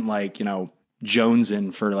I wasn't like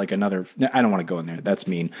jonesing for like another. I don't want to go in there. That's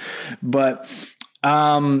mean, but.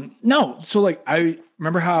 No. So like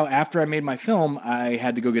remember how after I made my film, I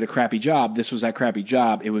had to go get a crappy job. This was that crappy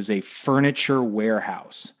job. It was a furniture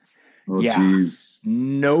warehouse. Oh, geez.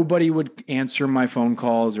 Nobody would answer my phone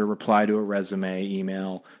calls or reply to a resume,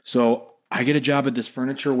 email. So I get a job at this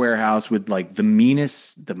furniture warehouse with like the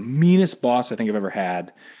meanest boss I think I've ever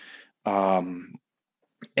had.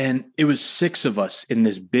 And it was 6 of us in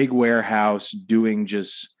this big warehouse doing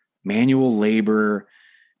just manual labor.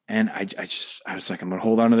 And I was like, I'm going to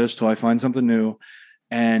hold on to this till I find something new.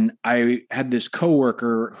 And I had this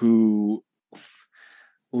coworker who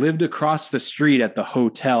lived across the street at the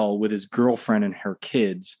hotel with his girlfriend and her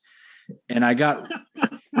kids. And I got,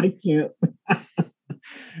 I can't,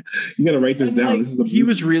 you got to write this down. Like, he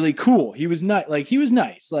was really cool. He was not like, he was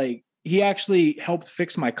nice. Like he actually helped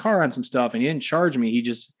fix my car on some stuff and he didn't charge me. He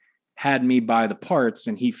just had me buy the parts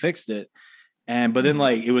and he fixed it. But then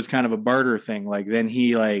like, it was kind of a barter thing. Like then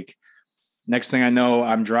he like, next thing I know,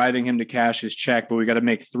 I'm driving him to cash his check, but we got to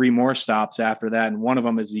make 3 more stops after that. And one of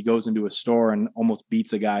them is he goes into a store and almost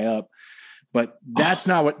beats a guy up. But that's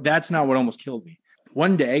not what almost killed me.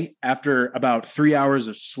 One day after about 3 hours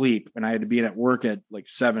of sleep, and I had to be at work at like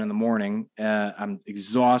 7 a.m, I'm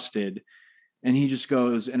exhausted. And he just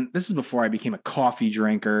goes, and this is before I became a coffee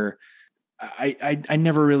drinker. I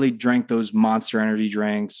never really drank those Monster Energy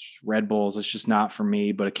drinks, Red Bulls. It's just not for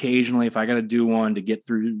me. But occasionally, if I got to do one to get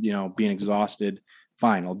through, being exhausted,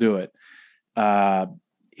 fine, I'll do it.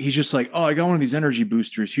 He's just like, oh, I got one of these energy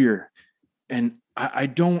boosters here. And I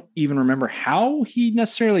don't even remember how he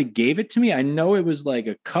necessarily gave it to me. I know it was like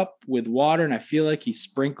a cup with water, and I feel like he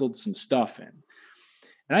sprinkled some stuff in.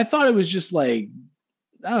 And I thought it was just like,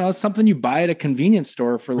 I don't know, something you buy at a convenience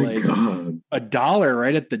store for like $1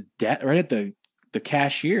 right at the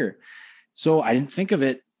cashier. So I didn't think of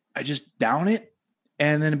it. I just down it.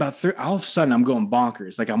 And then about all of a sudden I'm going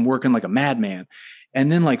bonkers. Like I'm working like a madman.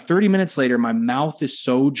 And then like 30 minutes later, my mouth is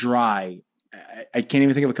so dry. I can't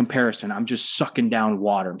even think of a comparison. I'm just sucking down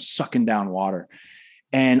water.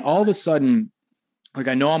 And all of a sudden, like,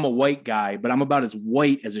 I know I'm a white guy, but I'm about as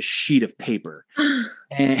white as a sheet of paper.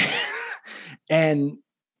 And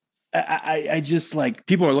I just like,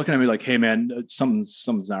 people are looking at me like, hey man,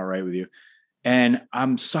 something's not right with you. And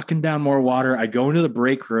I'm sucking down more water. I go into the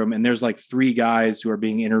break room and there's like 3 guys who are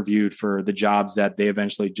being interviewed for the jobs that they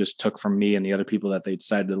eventually just took from me and the other people that they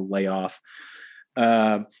decided to lay off.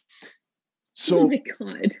 So oh my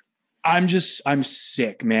God. I'm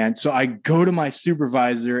sick, man. So I go to my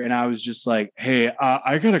supervisor and I was just like, hey,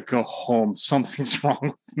 I gotta go home. Something's wrong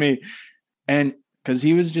with me. And because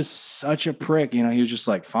he was just such a prick, he was just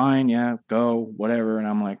like, fine, yeah, go, whatever. And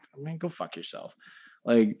I'm like, man, go fuck yourself.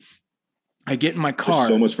 Like, I get in my car. There's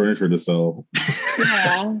so much furniture to sell.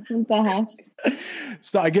 Yeah, what the heck?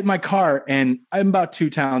 So I get in my car and I'm about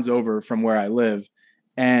 2 towns over from where I live.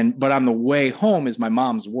 But on the way home is my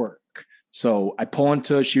mom's work. So I pull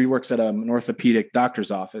into, she works at an orthopedic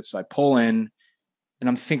doctor's office. So I pull in and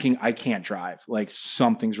I'm thinking I can't drive. Like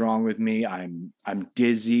something's wrong with me. I'm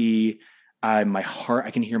dizzy. I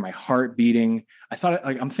can hear my heart beating.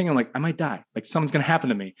 I'm thinking like I might die. Like something's going to happen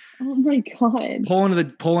to me. Oh my God.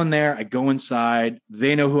 Pull in there. I go inside.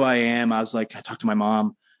 They know who I am. I was like, I talk to my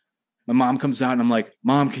mom. My mom comes out and I'm like,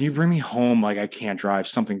 Mom, can you bring me home? Like I can't drive.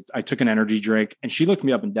 I took an energy drink and she looked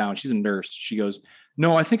me up and down. She's a nurse. She goes,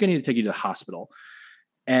 no, I think I need to take you to the hospital.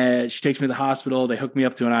 And she takes me to the hospital. They hook me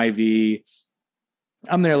up to an IV.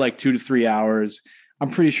 I'm there like 2 to 3 hours. I'm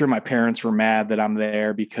pretty sure my parents were mad that I'm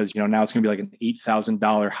there because, now it's going to be like an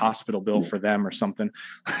 $8,000 hospital bill for them or something.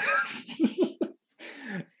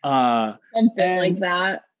 Something like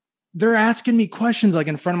that. They're asking me questions like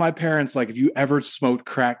in front of my parents, like, have you ever smoked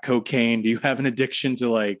crack cocaine? Do you have an addiction to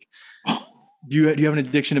like, do you have an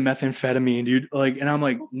addiction to methamphetamine? Do you like, and I'm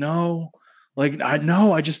like, no, like,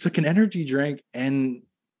 I just took an energy drink and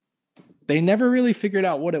they never really figured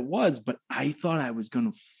out what it was, but I thought I was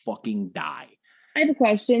going to fucking die. I have a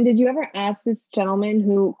question. Did you ever ask this gentleman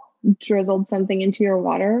who drizzled something into your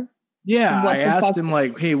water? Yeah, I asked him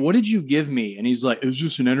like, hey, what did you give me? And he's like, it was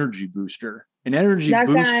just an energy booster. An energy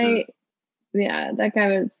booster. That guy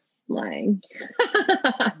was lying.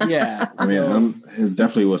 Yeah. I mean, there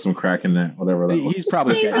definitely was some crack in that, whatever that was. He's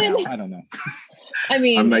probably dead now. I don't know. I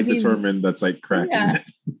mean, I'm like determined that's like crack in it.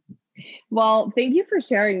 Well, thank you for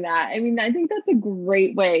sharing that. I mean, I think that's a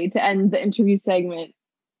great way to end the interview segment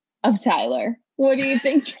of Tyler. What do you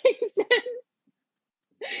think, Jason?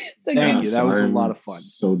 Thank you. That was a lot of fun.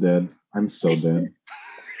 I'm so dead.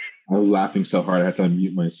 I was laughing so hard I had to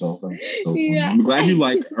unmute myself. That's so funny. I'm glad you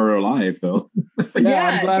are alive though.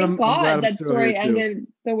 I'm glad that story ended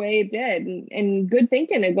the way it did. And good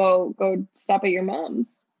thinking to go stop at your mom's.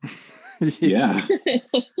 Yeah.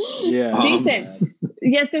 Yeah. Jason.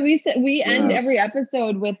 Yeah, so we end every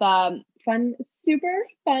episode with super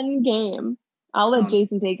fun game. I'll let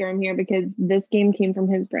Jason take care here because this game came from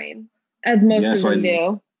his brain, as most of them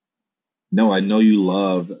do. No, I know you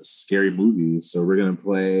love scary movies, so we're gonna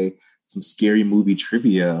play some scary movie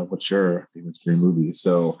trivia. What's your favorite scary movie?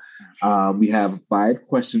 So we have 5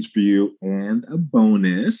 questions for you and a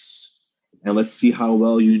bonus. And let's see how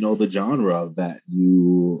well you know the genre that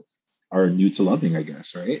you are new to loving, I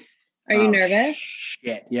guess, right? Are you nervous?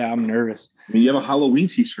 Shit. Yeah, I'm nervous. I mean, you have a Halloween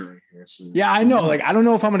t-shirt right here. So yeah, I know. Like, I don't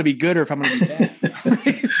know if I'm going to be good or if I'm going to be bad.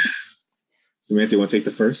 Samantha, you want to take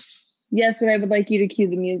the first? Yes, but I would like you to cue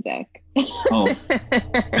the music. Oh.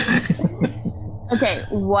 Okay,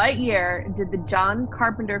 what year did the John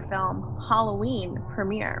Carpenter film Halloween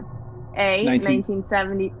premiere? A,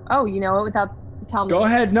 1970. Oh, you know it without telling me. Go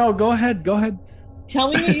ahead. No, go ahead. Go ahead.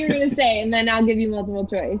 Tell me what you're going to say, and then I'll give you multiple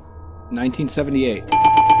choice. 1978.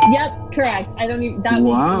 Yep, correct. I don't even. That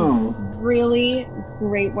was really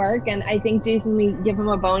great work, and I think Jason, we give him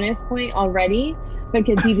a bonus point already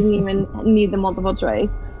because he didn't even need the multiple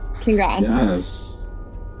choice. Congrats. Yes.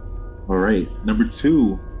 All right. Number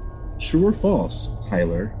 2. True or false,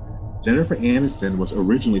 Tyler? Jennifer Aniston was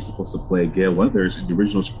originally supposed to play Gail Weathers in the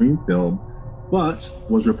original Scream film, but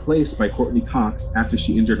was replaced by Courtney Cox after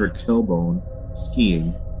she injured her tailbone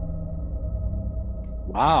skiing.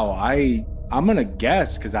 Wow, I'm gonna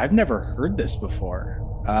guess because I've never heard this before.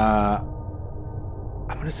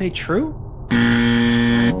 I'm gonna say true.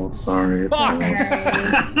 Oh, sorry. It's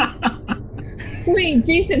Wait,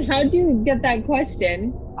 Jason, how'd you get that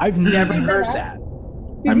question? I've never heard that.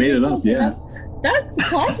 I made it up, yeah. That's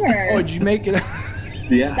clever. Oh, did you make it up?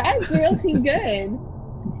 Yeah. That's really good.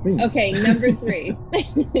 Thanks. Okay, number 3.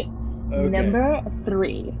 Okay. Number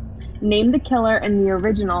 3. Name the killer in the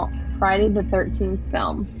original Friday the 13th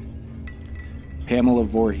film. Pamela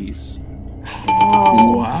Voorhees.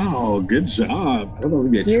 Oh. Wow, good job. I thought it was gonna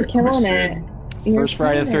be a You're trick killing question. it. First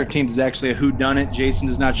Friday the 13th is actually a whodunit. Jason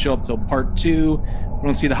does not show up till part 2. We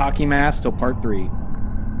don't see the hockey mask till part 3.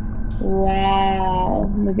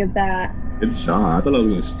 Wow, look at that. Good job. I thought I was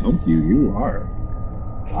going to stump you. You are.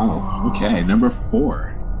 Wow. Okay, number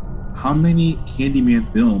 4. How many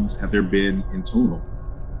Candyman films have there been in total?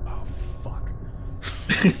 Oh, fuck.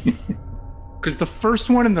 Because the first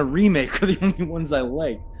one and the remake are the only ones I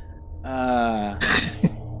like.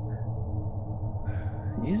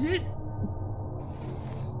 Is it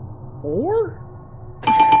 4?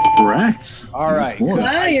 Correct. All right.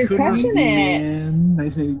 Wow, you're crushing it.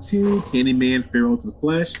 1982, Candyman, Farewell to the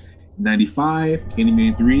Flesh. 95,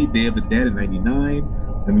 Candyman 3, Day of the Dead in 99.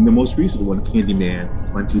 And then the most recent one, Candyman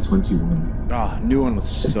 2021. Oh, new one was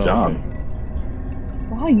so good job.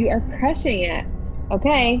 Wow, you are crushing it.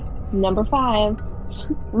 Okay, number 5.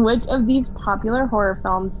 Which of these popular horror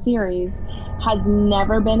film series has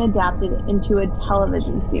never been adapted into a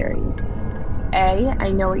television series? A, I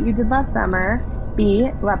Know What You Did Last Summer.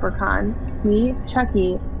 B, Leprechaun. C,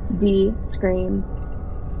 Chucky. D, Scream.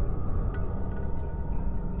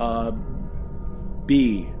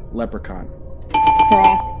 B, Leprechaun.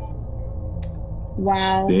 Correct.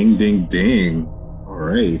 Wow. Ding, ding, ding. All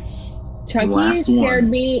right. Chucky Last scared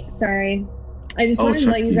one. me. Sorry. I just wanted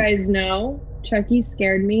to let you guys know Chucky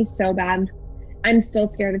scared me so bad. I'm still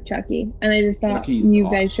scared of Chucky. And I just thought Chucky's you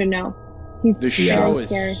awesome. guys should know. He's The show is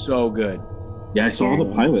scary. so good. Yeah, I saw the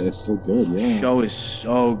pilot. It's so good. The Yeah. show is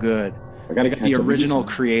so good. I gotta Got catch the up with original this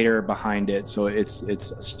one. creator behind it, so it's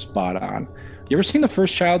spot on. You ever seen the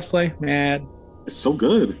first Child's Play? Man, It's so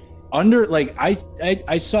good. I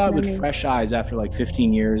saw it with Mhm. fresh eyes after like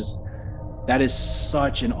 15 years. That is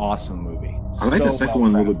such an awesome movie. I like So the second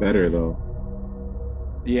well one a little bit crafted. better, though.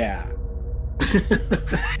 Yeah.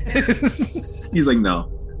 He's like, no,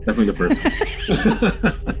 definitely the first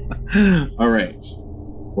one. All right.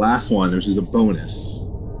 Last one, which is a bonus.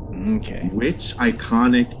 Okay. Which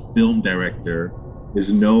iconic film director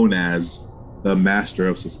is known as the master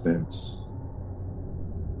of suspense?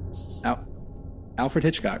 Alfred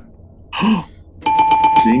Hitchcock.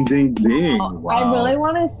 Ding, ding, ding. Wow. Wow. I really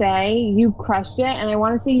want to say you crushed it. And I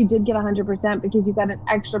want to say you did get 100% because you got an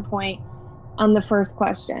extra point on the first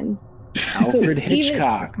question. Alfred So even-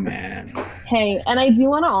 Hitchcock, man. Hey, and I do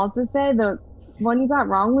want to also say the one you got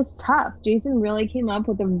wrong was tough. Jason really came up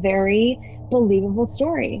with a very believable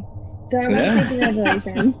story. So I want to say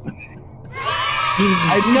congratulations.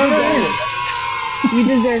 I know that. You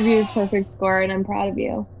deserve your perfect score, and I'm proud of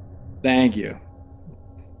you. Thank you.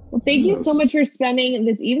 Well, thank you so Yes. much for spending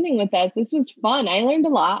this evening with us. This was fun. I learned a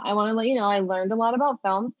lot. I want to let you know I learned a lot about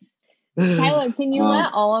films. Tyler, can you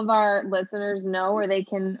let all of our listeners know where they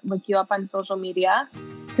can look you up on social media?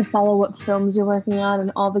 to follow what films you're working on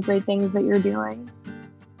and all the great things that you're doing?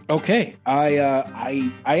 Okay.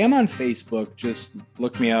 I am on Facebook. Just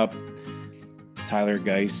look me up. Tyler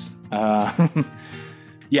Geis.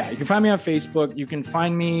 Yeah, you can find me on Facebook. You can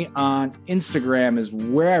find me on Instagram is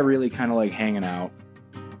where I really kind of like hanging out,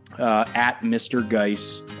 at Mr.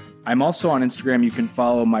 Geis. I'm also on Instagram. You can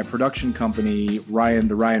follow my production company,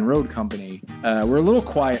 the Ryan Road Company. We're a little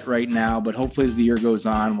quiet right now, but hopefully as the year goes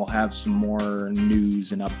on, we'll have some more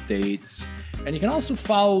news and updates. And you can also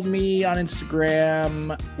follow me on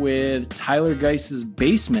Instagram with Tyler Geis's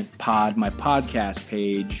Basement Pod, my podcast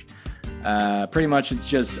page. Pretty much it's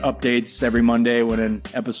just updates every Monday when an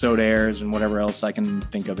episode airs and whatever else I can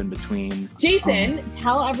think of in between. Jason,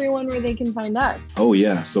 tell everyone where they can find us. Oh,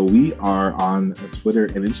 yeah. So we are on Twitter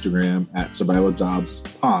and Instagram at Survival Jobs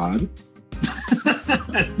Pod.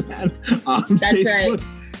 That's right.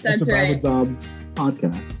 That's Survival right. Jobs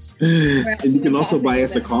Podcast. Right. And you can also buy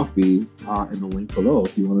us a coffee in the link below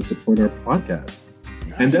if you want to support our podcast.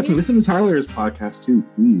 And definitely listen to Tyler's podcast too,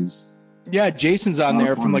 please. Yeah, Jason's on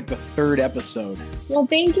there from like the 3rd episode. Well,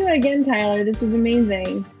 thank you again, Tyler. This is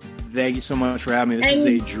amazing. Thank you so much for having me. This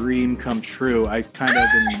is a dream come true. I've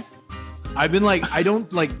been like, I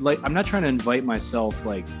don't like, I'm not trying to invite myself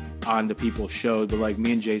like onto people's shows, but like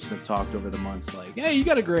me and Jason have talked over the months like, hey, you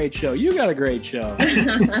got a great show. You got a great show.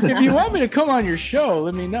 If you want me to come on your show,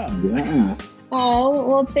 let me know. Yeah. Oh,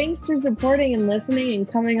 well, thanks for supporting and listening and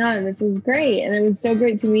coming on. This was great. And it was so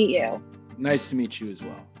great to meet you. Nice to meet you as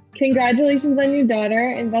well. Congratulations on your daughter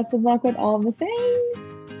and best of luck with all the things.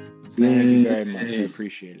 Thank you very much. I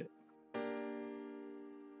appreciate it.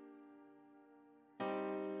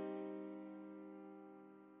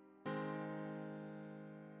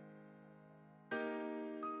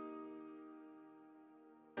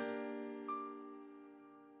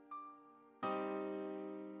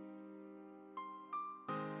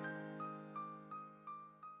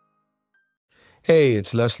 Hey,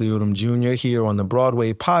 it's Leslie Odom Jr. here on the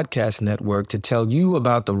Broadway Podcast Network to tell you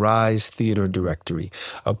about the Rise Theater Directory,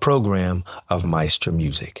 a program of Maestro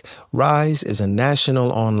Music. Rise is a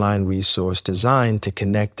national online resource designed to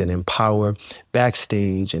connect and empower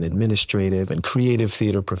backstage and administrative and creative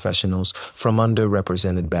theater professionals from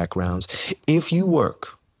underrepresented backgrounds. If you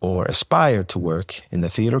work or aspire to work in the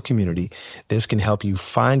theater community, this can help you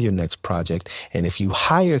find your next project. And if you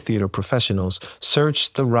hire theater professionals,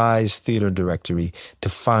 search the Rise Theater Directory to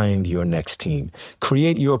find your next team.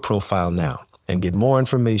 Create your profile now and get more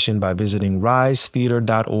information by visiting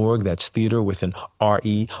risetheater.org. That's theater with an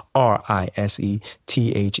RERISETHEATRE.org,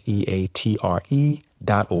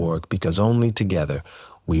 because only together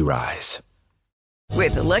we rise.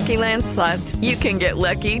 With the Lucky Land Slots, you can get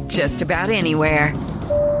lucky just about anywhere.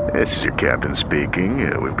 This is your captain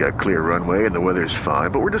speaking. We've got clear runway and the weather's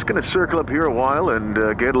fine, but we're just going to circle up here a while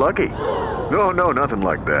and get lucky. No, nothing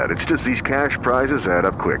like that. It's just these cash prizes add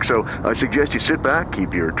up quick. So I suggest you sit back,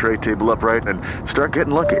 keep your tray table upright, and start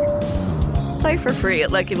getting lucky. Play for free at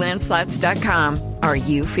LuckyLandSlots.com. Are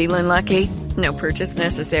you feeling lucky? No purchase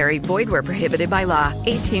necessary. Void where prohibited by law.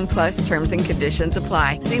 18+ terms and conditions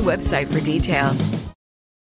apply. See website for details.